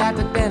takes her out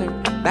to dinner,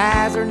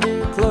 buys her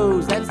new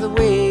clothes. That's the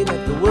way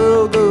that the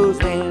world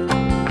goes round.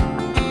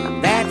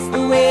 That's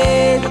the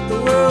way that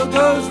the world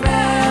goes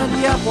round.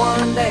 You up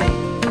one day,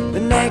 the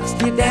next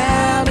you're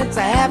down, it's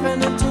a half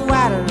an inch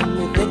wider and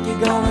you think you're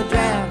gonna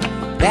drown.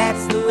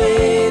 That's the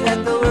way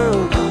that the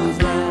world goes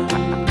round.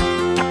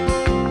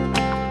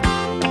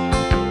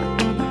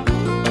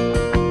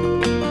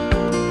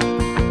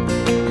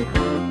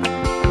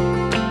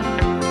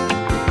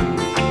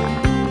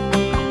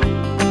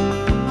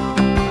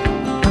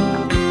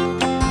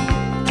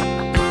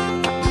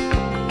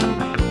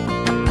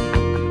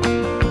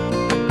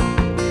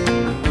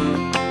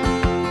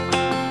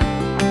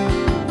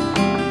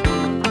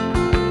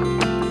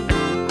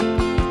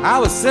 I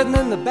was sitting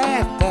in the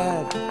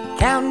bathtub,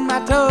 counting my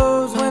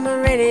toes when the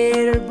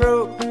radiator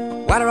broke.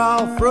 Water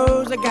all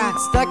froze, I got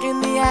stuck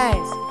in the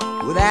ice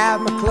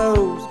without my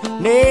clothes,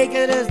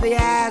 naked as the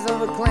eyes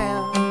of a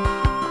clown.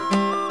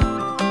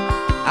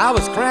 I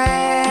was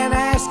crying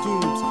ice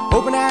cubes,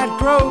 hoping I'd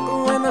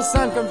croak when the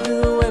sun come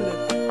through the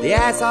window. The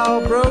ice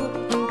all broke,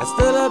 I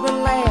stood up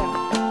and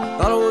laughed,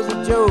 thought it was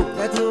a joke.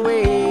 That's the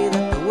way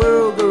that the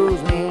world goes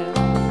round.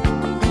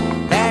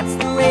 That's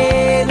the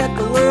way that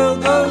the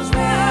world goes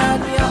round.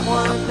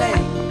 One day,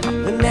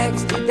 the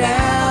next you're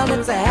down,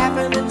 it's a half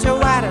an inch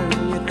wider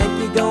and you think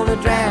you're gonna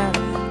drown.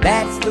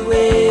 That's the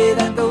way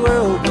that the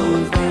world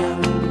goes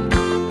round.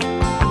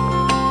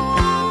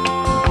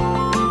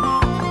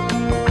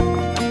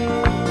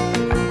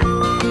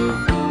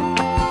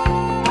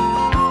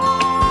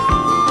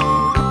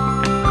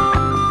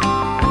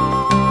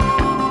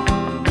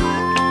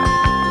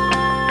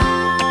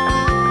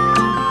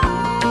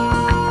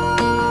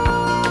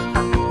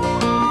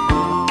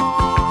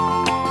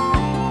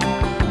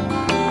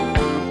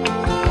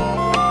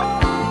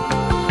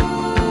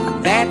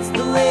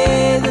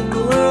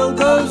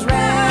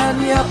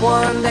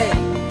 One day,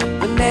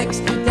 the next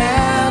you're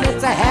down,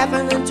 it's a half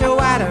an inch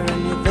wider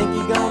and you think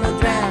you're gonna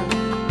drown.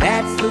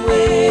 That's the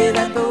way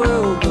that the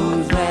world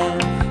goes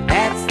round.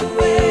 That's the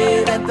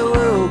way that the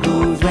world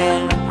goes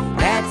round.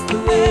 That's the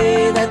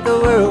way that the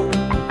world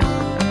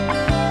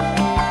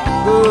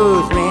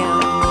goes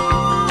round.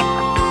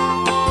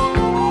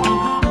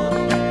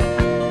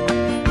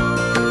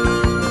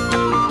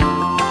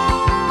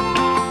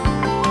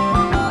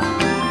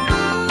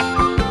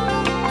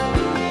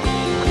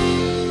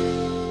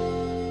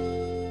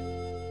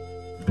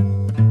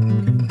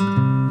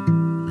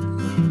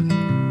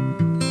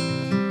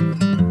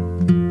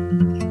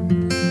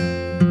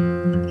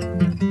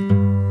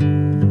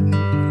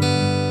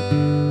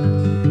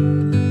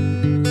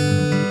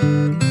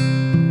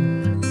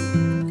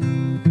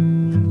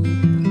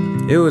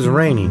 It was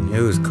raining, it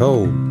was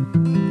cold.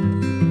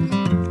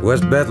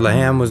 West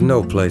Bethlehem was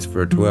no place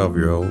for a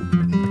 12-year-old.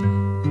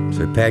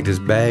 So he packed his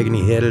bag and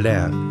he headed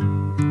out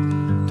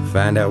to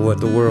find out what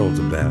the world's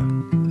about.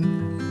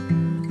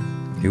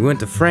 He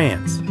went to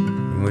France,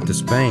 he went to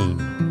Spain.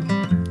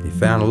 He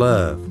found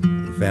love,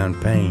 he found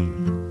pain.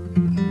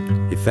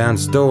 He found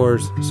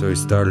stores, so he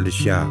started to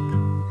shop.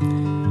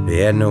 He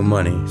had no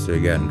money, so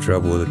he got in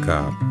trouble with a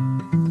cop.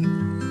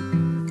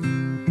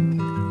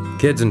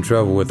 Kids in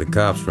trouble with the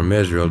cops from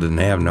Israel didn't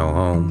have no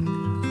home.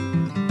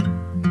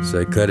 So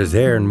he cut his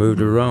hair and moved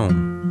to Rome.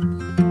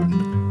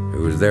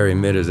 It was there he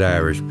met his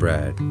Irish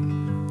bride.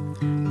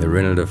 They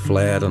rented a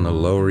flat on the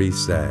Lower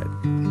East Side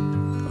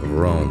of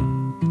Rome.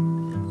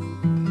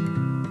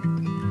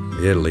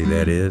 Italy,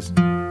 that is.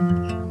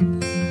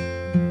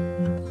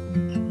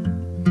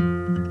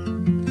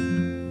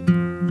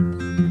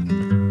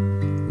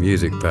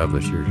 Music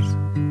publishers,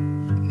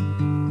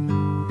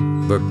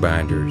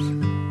 bookbinders,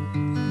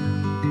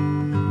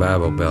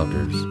 Bible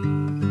belters,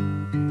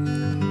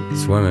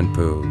 swimming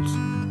pools,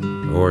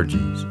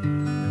 orgies,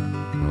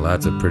 and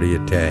lots of pretty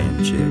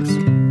Italian chicks.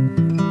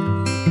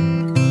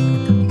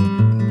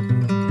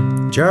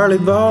 Charlie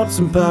bought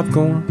some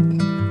popcorn,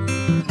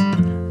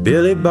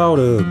 Billy bought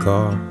a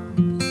car.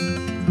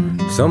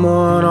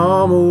 Someone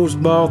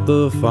almost bought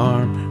the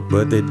farm,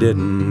 but they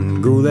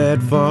didn't go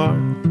that far.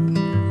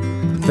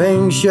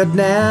 Things shut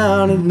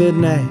down at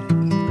midnight,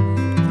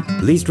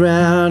 at least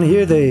round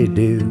here they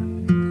do,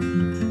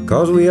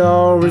 'cause we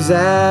all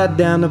reside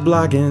down the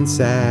block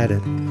inside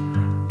at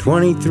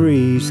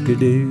 23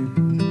 Skidoo.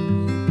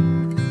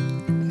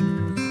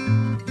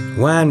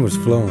 Wine was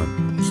flowing,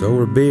 so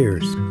were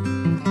beers,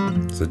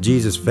 so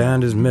Jesus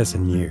found his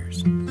missing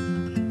years.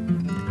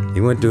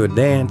 He went to a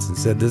dance and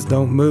said, "This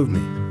don't move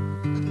me."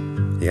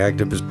 He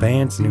hiked up his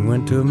pants and he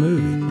went to a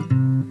movie.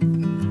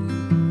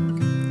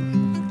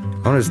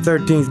 On his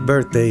 13th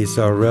birthday, he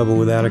saw a rebel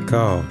without a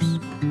cause.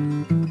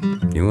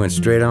 He went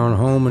straight on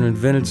home and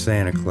invented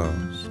Santa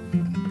Claus,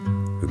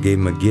 who gave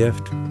him a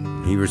gift,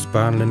 and he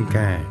responded in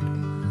kind.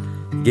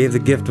 He gave the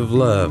gift of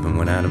love and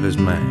went out of his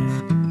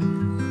mind.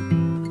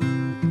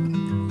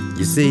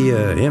 You see,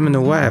 him and the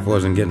wife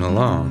wasn't getting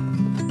along,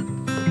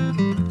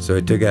 so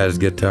he took out his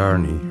guitar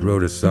and he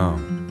wrote a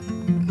song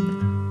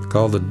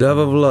called "The Dove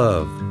of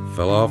Love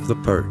Fell Off the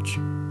Perch."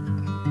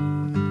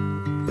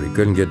 But he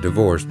couldn't get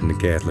divorced in the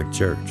Catholic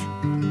Church.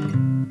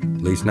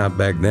 At least not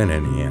back then,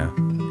 anyhow.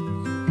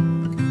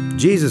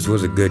 Jesus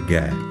was a good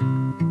guy.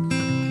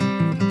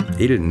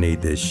 He didn't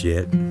need this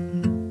shit.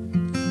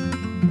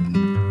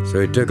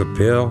 So he took a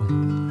pill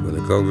with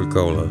a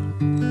Coca-Cola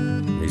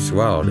and he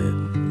swallowed it.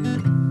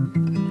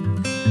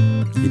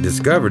 He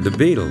discovered the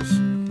Beatles.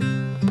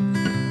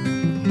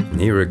 And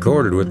he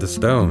recorded with the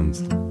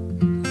Stones.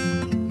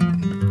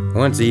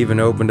 Once he even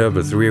opened up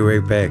a 3-way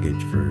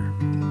package for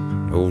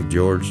old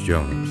George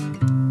Jones.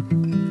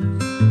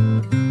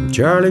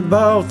 Charlie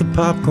bought the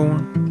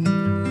popcorn,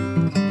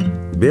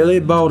 Billy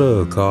bought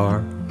a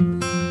car.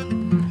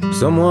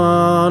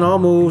 Someone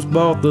almost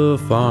bought the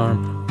farm,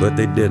 but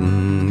they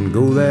didn't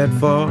go that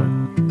far.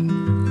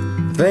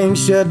 Things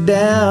shut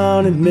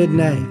down at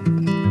midnight,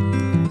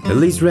 at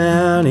least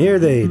round here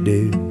they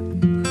do,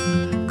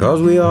 'cause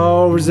we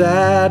all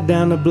reside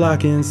down the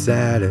block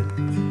inside at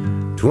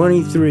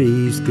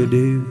 23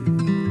 Skidoo.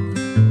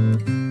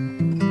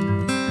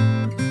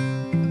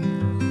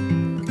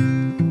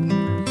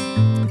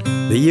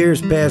 The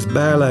years passed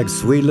by like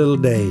sweet little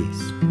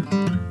days,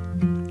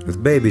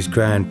 with babies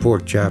crying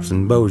pork chops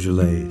and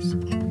Beaujolais.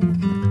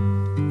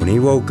 When he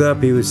woke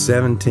up, he was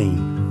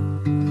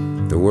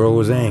 17. The world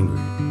was angry,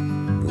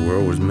 the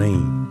world was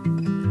mean.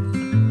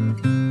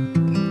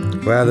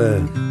 While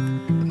the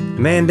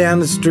man down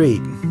the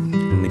street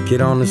and the kid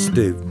on the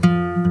stoop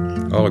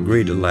all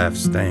agreed that life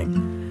stank,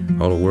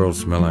 all the world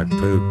smelled like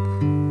poop.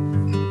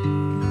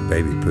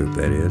 Baby poop,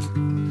 that is.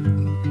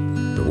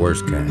 The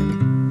worst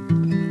kind.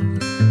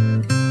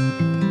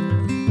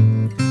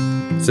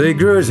 So he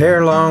grew his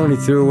hair long and he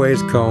threw away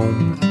his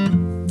comb,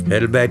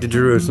 headed back to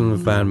Jerusalem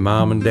to find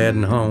Mom and Dad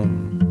at home.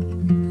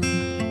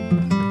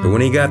 But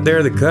when he got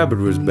there, the cupboard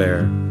was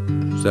bare,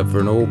 except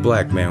for an old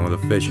black man with a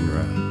fishing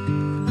rod.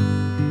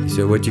 He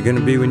said, "What you gonna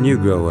be when you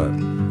grow up?"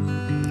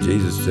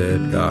 Jesus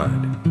said, "God."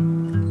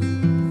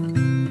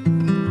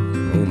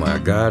 Oh my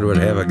God, what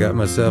have I got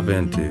myself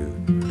into?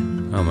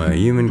 I'm a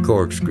human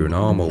corkscrew and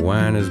all my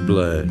wine is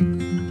blood.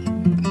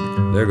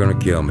 They're gonna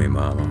kill me,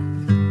 Mama.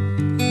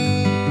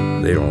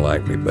 They don't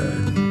like me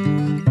bad.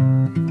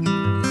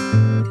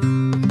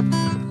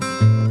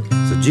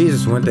 So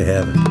Jesus went to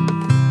heaven.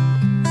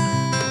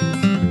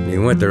 And he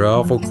went there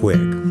awful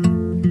quick.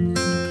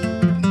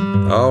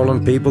 All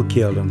them people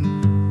killed him.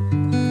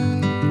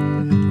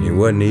 And he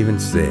wasn't even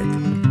sick.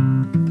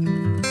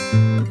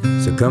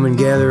 So come and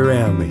gather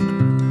around me,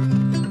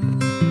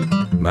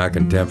 my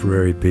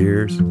contemporary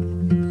peers,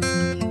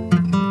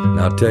 and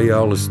I'll tell you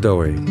all the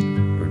story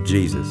of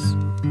Jesus,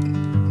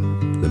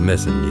 the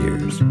missing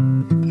years.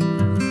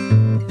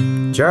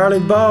 Charlie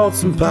bought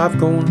some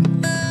popcorn,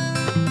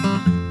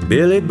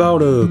 Billy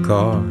bought a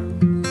car.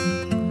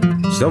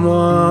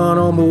 Someone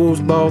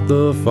almost bought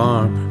the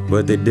farm,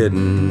 but they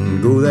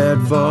didn't go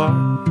that far.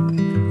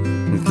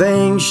 And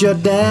things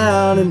shut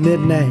down at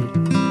midnight,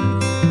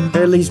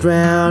 at least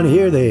round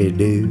here they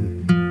do.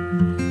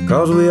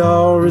 'Cause we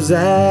all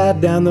reside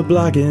down the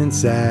block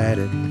inside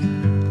at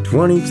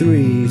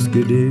 23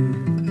 Skidoo.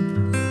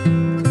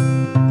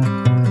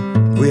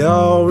 We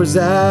all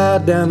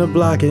reside down the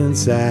block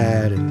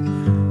inside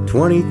at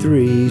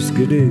 23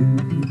 Skidoo.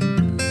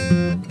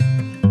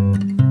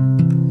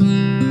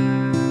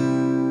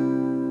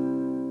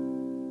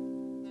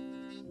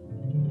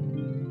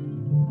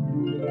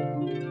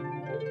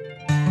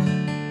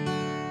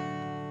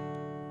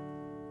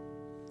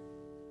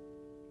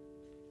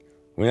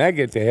 When I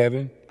get to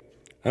heaven,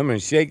 I'm going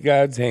to shake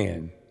God's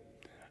hand,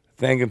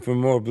 thank Him for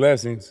more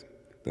blessings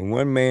than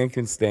one man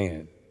can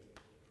stand.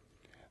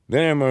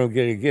 Then I'm going to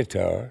get a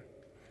guitar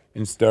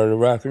and start a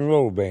rock and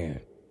roll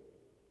band.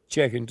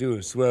 Check into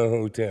a swell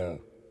hotel.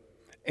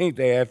 Ain't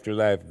the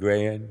afterlife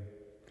grand?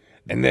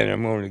 And then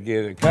I'm going to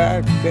get a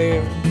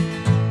cocktail,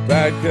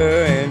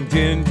 vodka and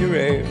ginger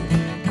ale.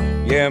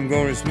 Yeah, I'm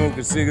going to smoke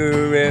a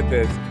cigarette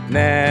that's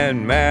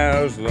 9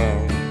 miles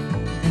long.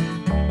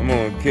 I'm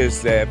gonna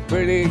kiss that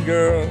pretty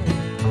girl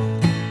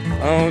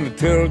on the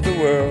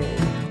tilt-a-whirl,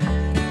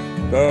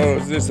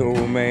 'cause this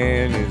old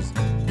man is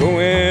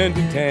going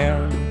to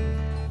town.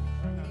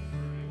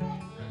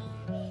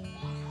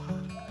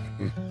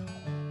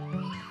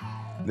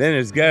 Then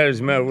as God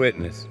is my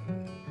witness,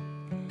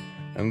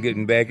 I'm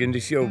getting back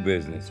into show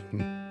business. I'm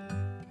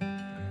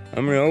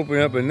gonna open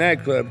up a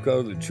nightclub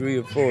called the Tree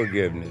of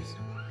Forgiveness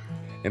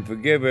and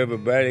forgive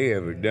everybody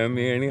ever done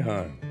me any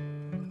harm.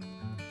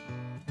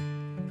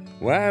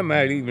 Why, I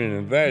might even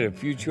invite a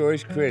few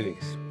choice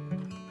critics,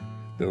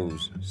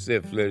 those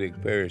syphilitic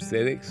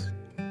parasitics,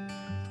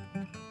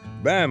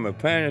 buy 'em a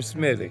pint of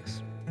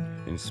Smithwick's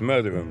and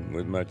smother 'em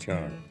with my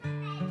charm.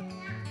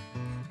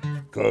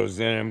 'Cause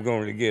then I'm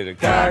going to get a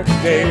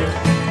cocktail,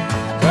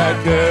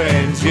 vodka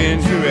and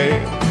ginger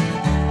ale.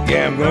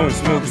 Yeah, I'm going to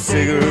smoke a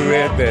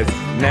cigarette that's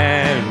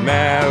 9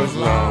 miles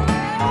long.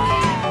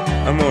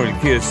 I'm going to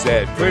kiss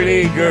that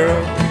pretty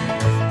girl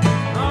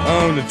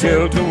on the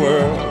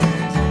tilt-a-whirl.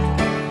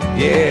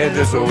 Yeah,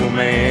 this old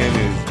man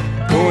is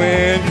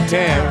going to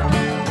town.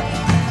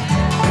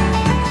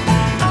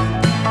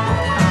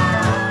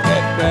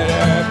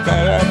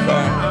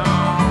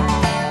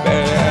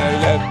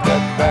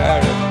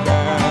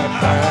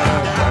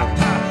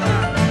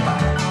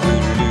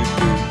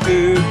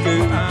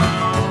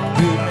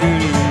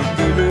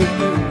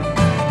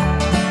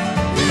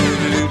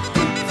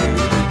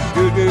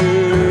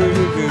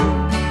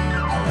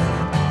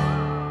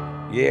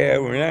 Yeah,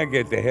 when I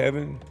get to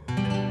heaven,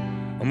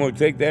 I'm gonna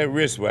take that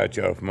wristwatch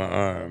off my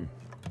arm.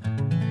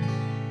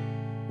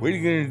 What are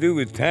you gonna do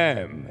with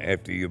time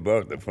after you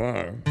bought the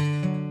farm?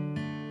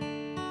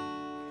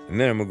 And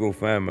then I'm gonna go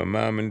find my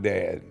mom and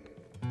dad.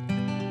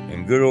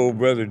 And good old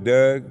brother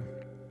Doug,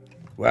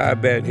 well, I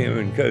bet him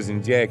and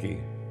cousin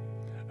Jackie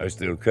are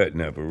still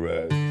cutting up a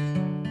rug.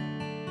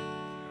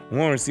 I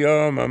wanna see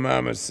all my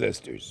mama's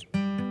sisters,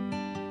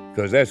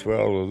 'cause that's where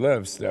all the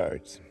love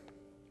starts.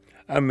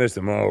 I miss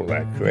them all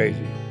like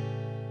crazy.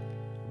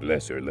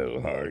 Bless their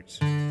little hearts.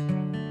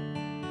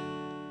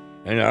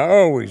 And I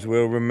always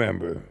will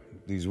remember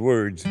these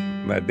words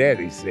my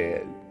daddy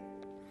said.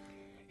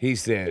 He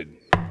said,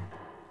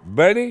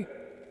 "Buddy,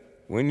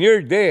 when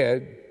you're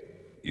dead,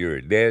 you're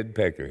a dead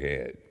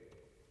peckerhead."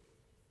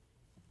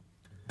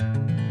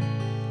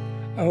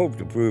 I hope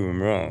to prove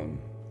him wrong.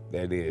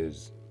 That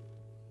is,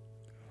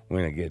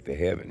 when I get to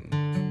heaven.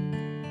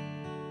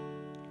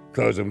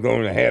 'Cause I'm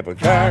gonna have a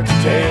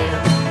cocktail,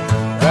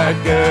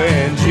 vodka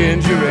and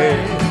ginger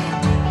ale.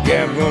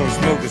 Yeah, I'm gonna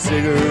smoke a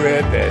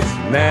cigarette that's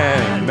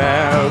 9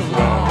 miles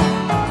long.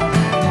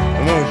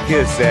 I'm gonna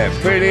kiss that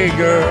pretty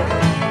girl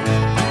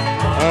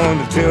on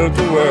the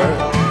tilt-a-whirl.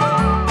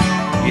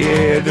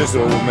 Yeah, this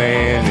old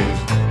man is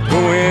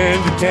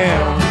going to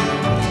town.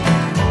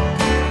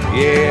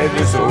 Yeah,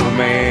 this old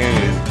man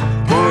is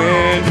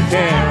going to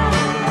town.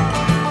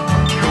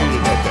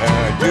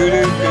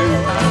 Do-do-do,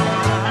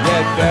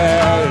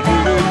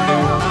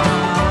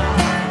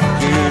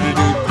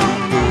 do-do-do,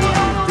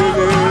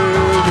 do-do-do.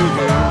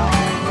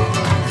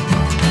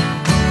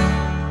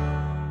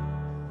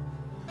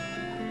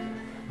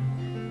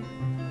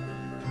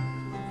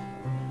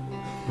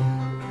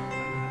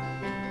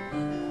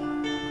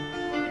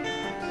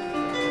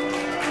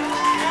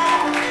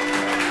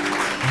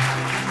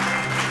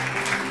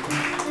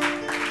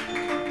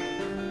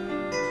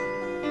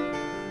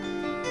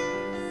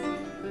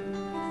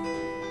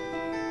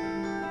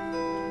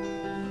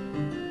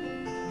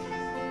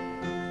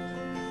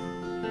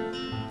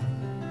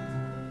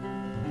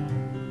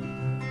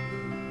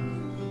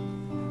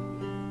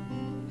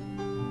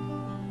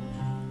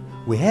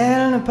 We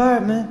had an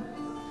apartment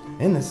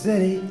in the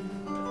city,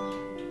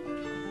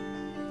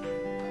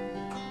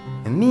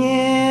 and me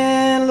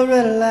and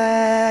Loretta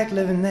liked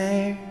living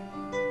there.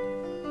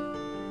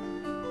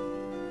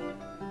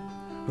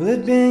 Well,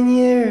 it'd been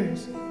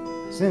years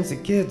since the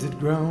kids had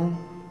grown,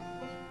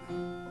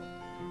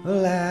 a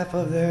life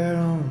of their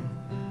own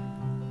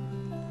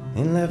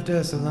and left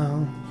us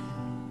alone.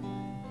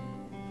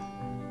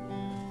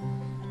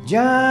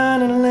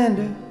 John and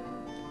Linda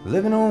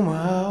live in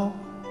Omaha,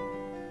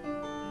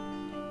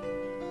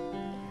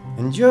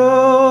 and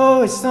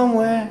Joe is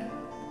somewhere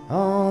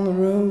on the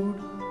road.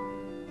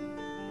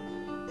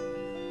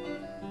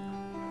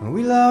 And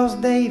we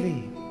lost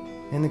Davy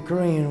in the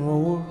Korean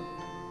War,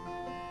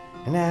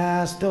 and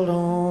I still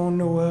don't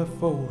know what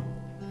for.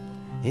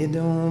 It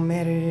don't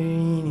matter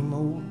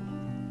anymore.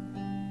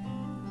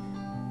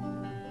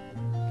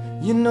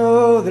 You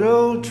know that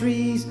old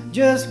trees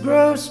just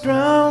grow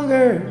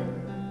stronger,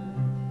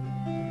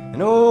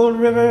 and old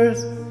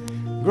rivers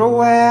grow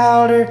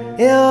wilder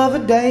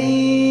every day.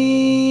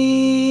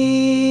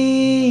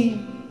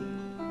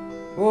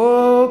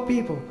 Oh,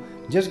 people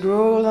just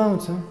grow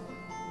lonesome,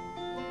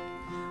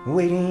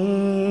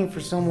 waiting for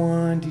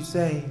someone to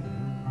say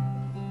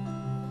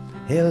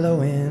hello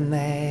in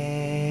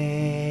there,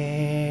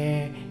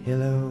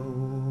 hello.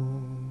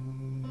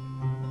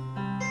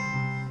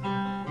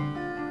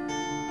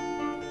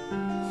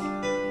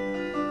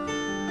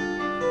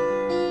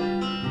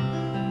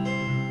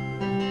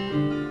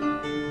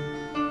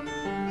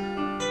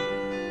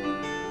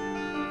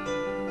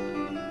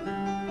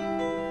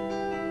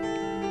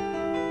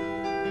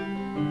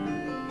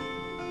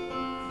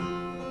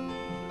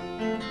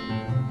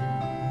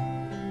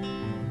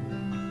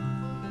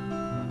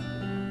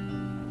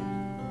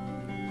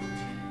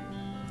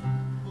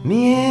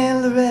 Me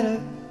and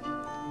Loretta,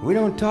 we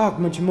don't talk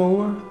much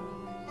more.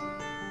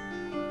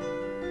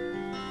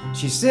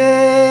 She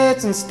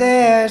sits and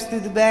stares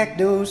through the back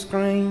door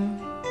screen,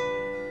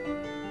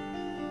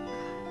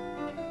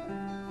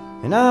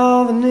 and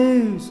all the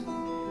news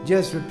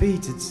just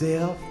repeats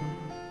itself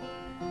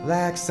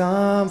like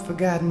some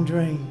forgotten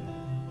dream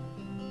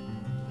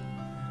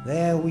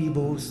that we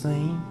both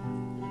seen.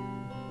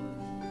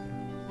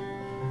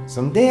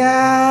 Someday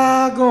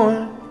I'll go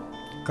and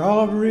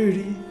call up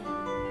Rudy.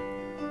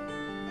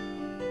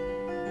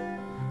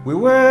 We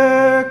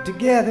work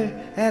together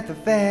at the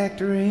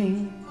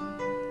factory.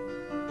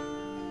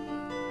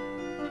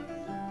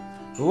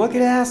 But what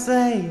could I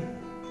say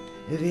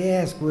if he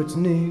asked what's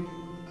new?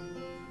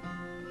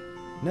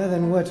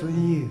 Nothing, what's with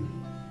you?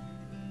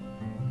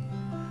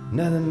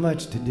 Nothing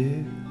much to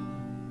do.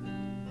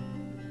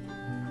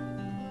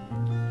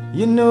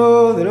 You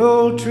know that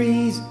old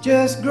trees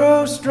just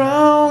grow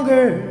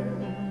stronger,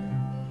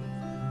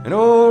 and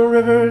old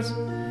rivers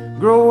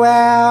grow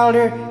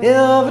wilder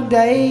every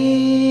day.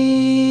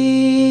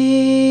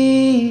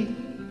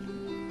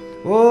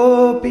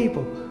 Oh,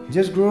 people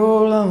just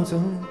grow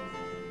lonesome,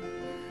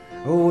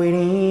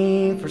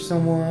 waiting for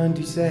someone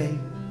to say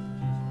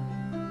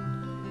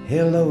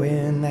hello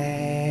in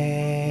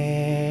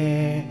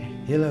there,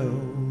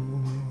 hello.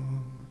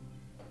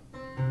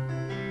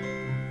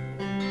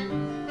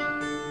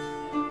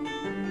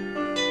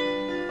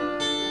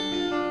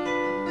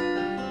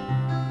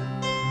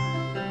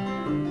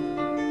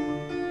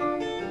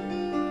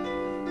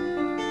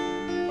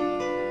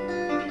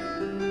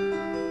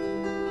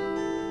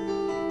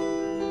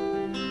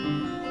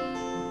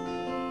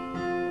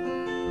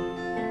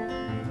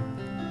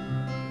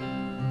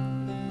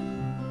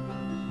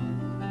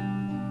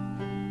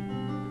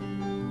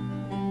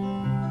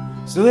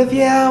 So if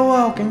you're out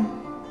walking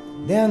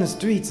down the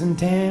streets in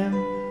town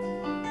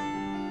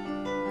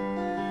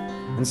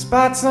and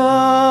spot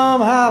some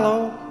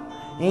hollow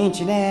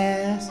ancient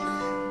ass,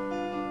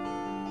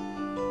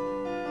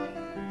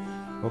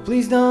 well,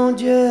 please don't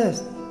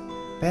just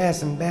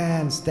pass them by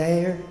and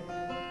stare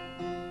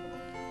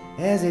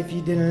as if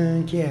you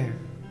didn't care.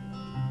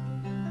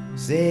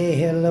 Say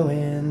hello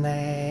in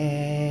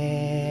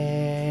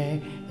there,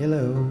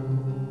 hello.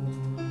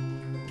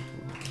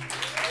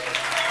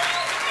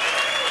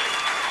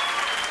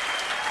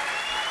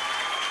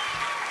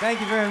 Thank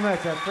you very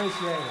much. I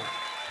appreciate it.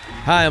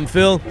 Hi, I'm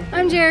Phil.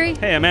 I'm Jerry.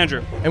 Hey, I'm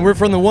Andrew. And we're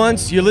from The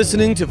Once. You're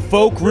listening to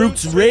Folk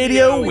Roots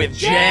Radio with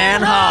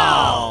Jan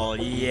Hall.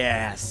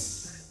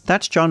 Yes.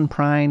 That's John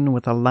Prine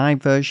with a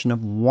live version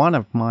of one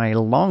of my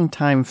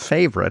longtime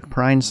favorite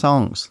Prine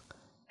songs,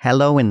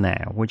 Hello in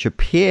There, which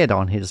appeared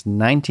on his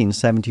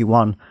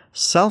 1971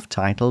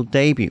 self-titled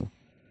debut,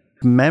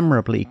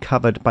 memorably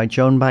covered by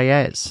Joan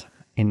Baez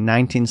in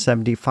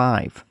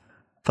 1975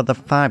 for the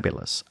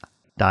fabulous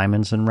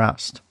Diamonds and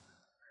Rust.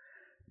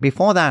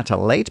 Before that, a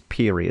late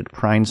period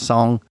Prine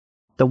song,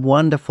 the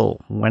wonderful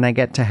When I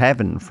Get to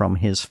Heaven from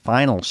his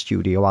final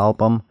studio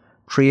album,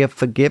 Tree of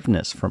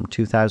Forgiveness from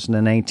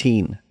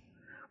 2018.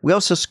 We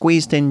also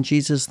squeezed in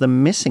Jesus the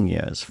Missing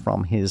Years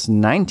from his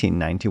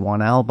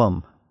 1991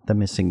 album, The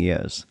Missing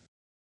Years.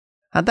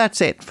 And that's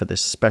it for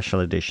this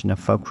special edition of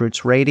Folk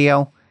Roots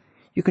Radio.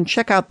 You can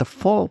check out the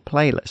full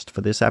playlist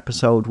for this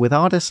episode with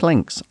artist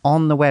links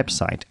on the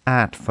website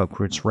at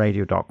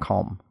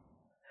folkrootsradio.com.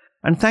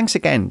 And thanks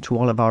again to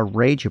all of our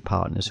radio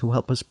partners who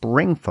help us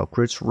bring Folk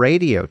Roots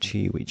Radio to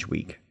you each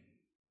week.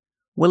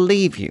 We'll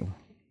leave you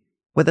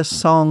with a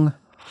song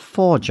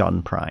for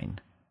John Prine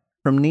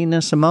from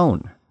Nina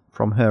Simone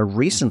from her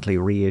recently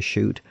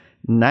reissued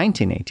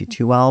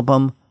 1982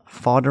 album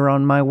Fodder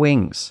on My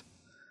Wings,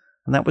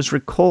 and that was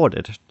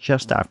recorded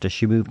just after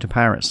she moved to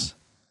Paris.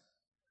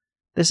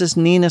 This is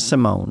Nina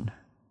Simone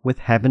with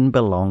Heaven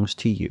Belongs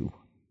to You.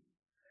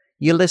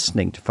 You're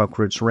listening to Folk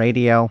Roots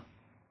Radio,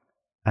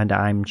 and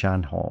I'm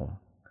Jan Hall.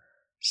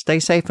 Stay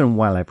safe and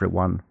well,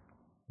 everyone.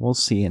 We'll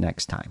see you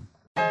next time.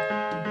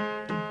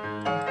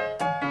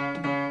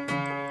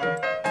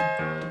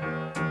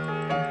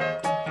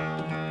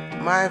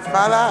 My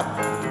father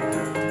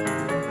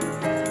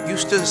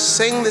used to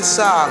sing this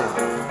song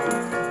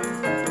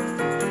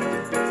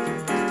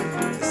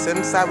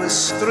since I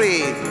was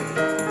 3,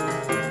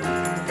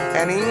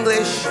 and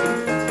English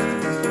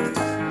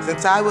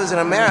since I was in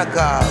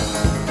America.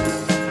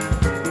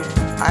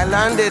 I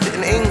learned it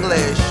in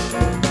English,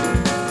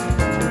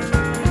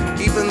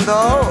 even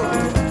though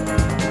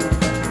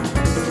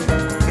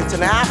it's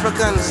an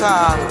African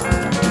song.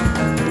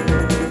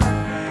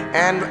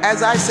 And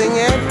as I sing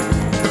it,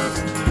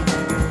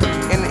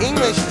 in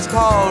English it's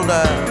called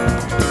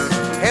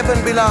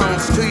Heaven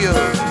Belongs to You.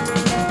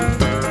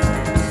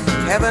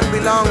 Heaven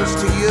belongs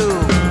to you.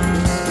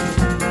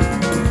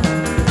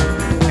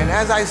 And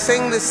as I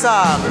sing this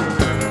song,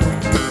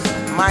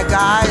 my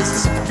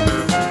guys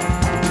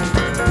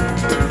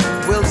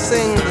will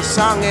sing the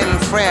song in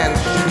French.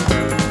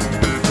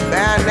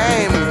 Their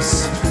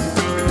names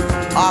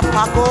are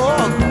Paco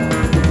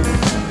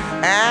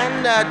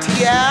and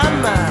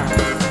TM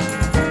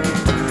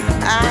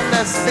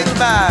and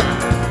Silva.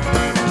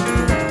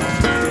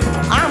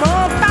 I'm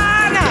on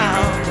fire now.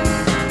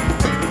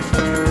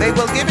 They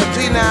will give it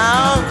to you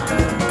now.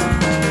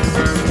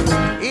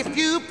 If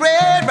you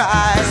pray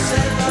right,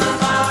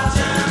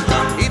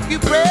 if you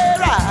pray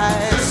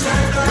right,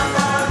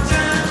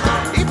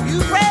 if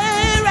you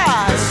pray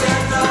right,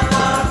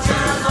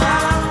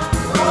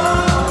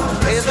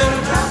 listen.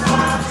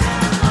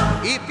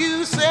 If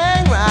you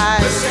sing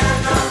right,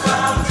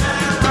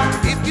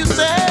 if you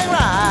sing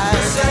right,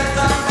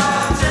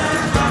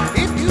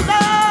 if you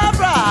love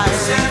right,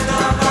 if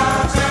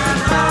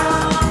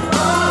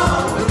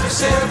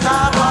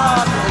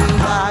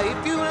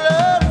you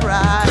love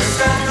right,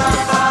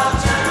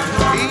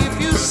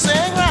 if you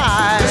sing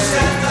right,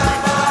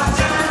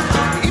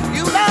 if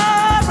you love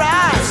right,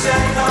 if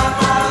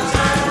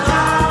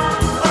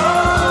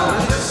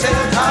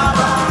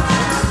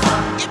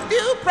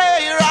you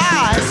pray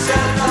right,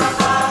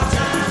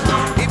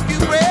 if you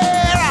pray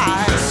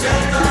right,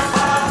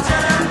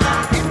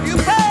 if you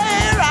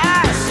pray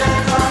right,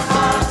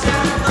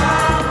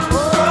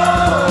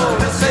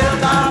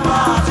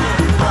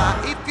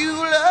 if you love right, if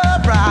you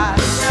love right,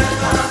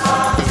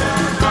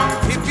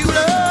 if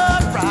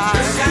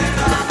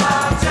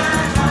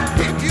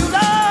you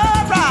love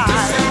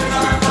right,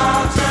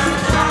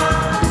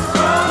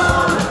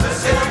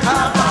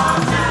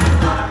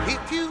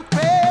 if you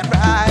pray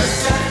right,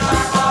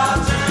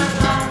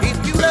 if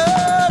you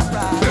love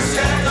right,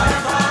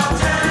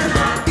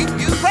 if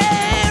you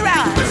pray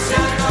right,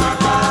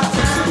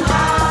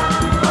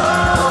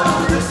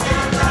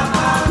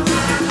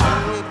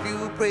 if you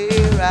pray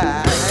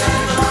right.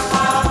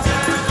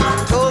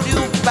 Told you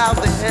about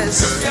this.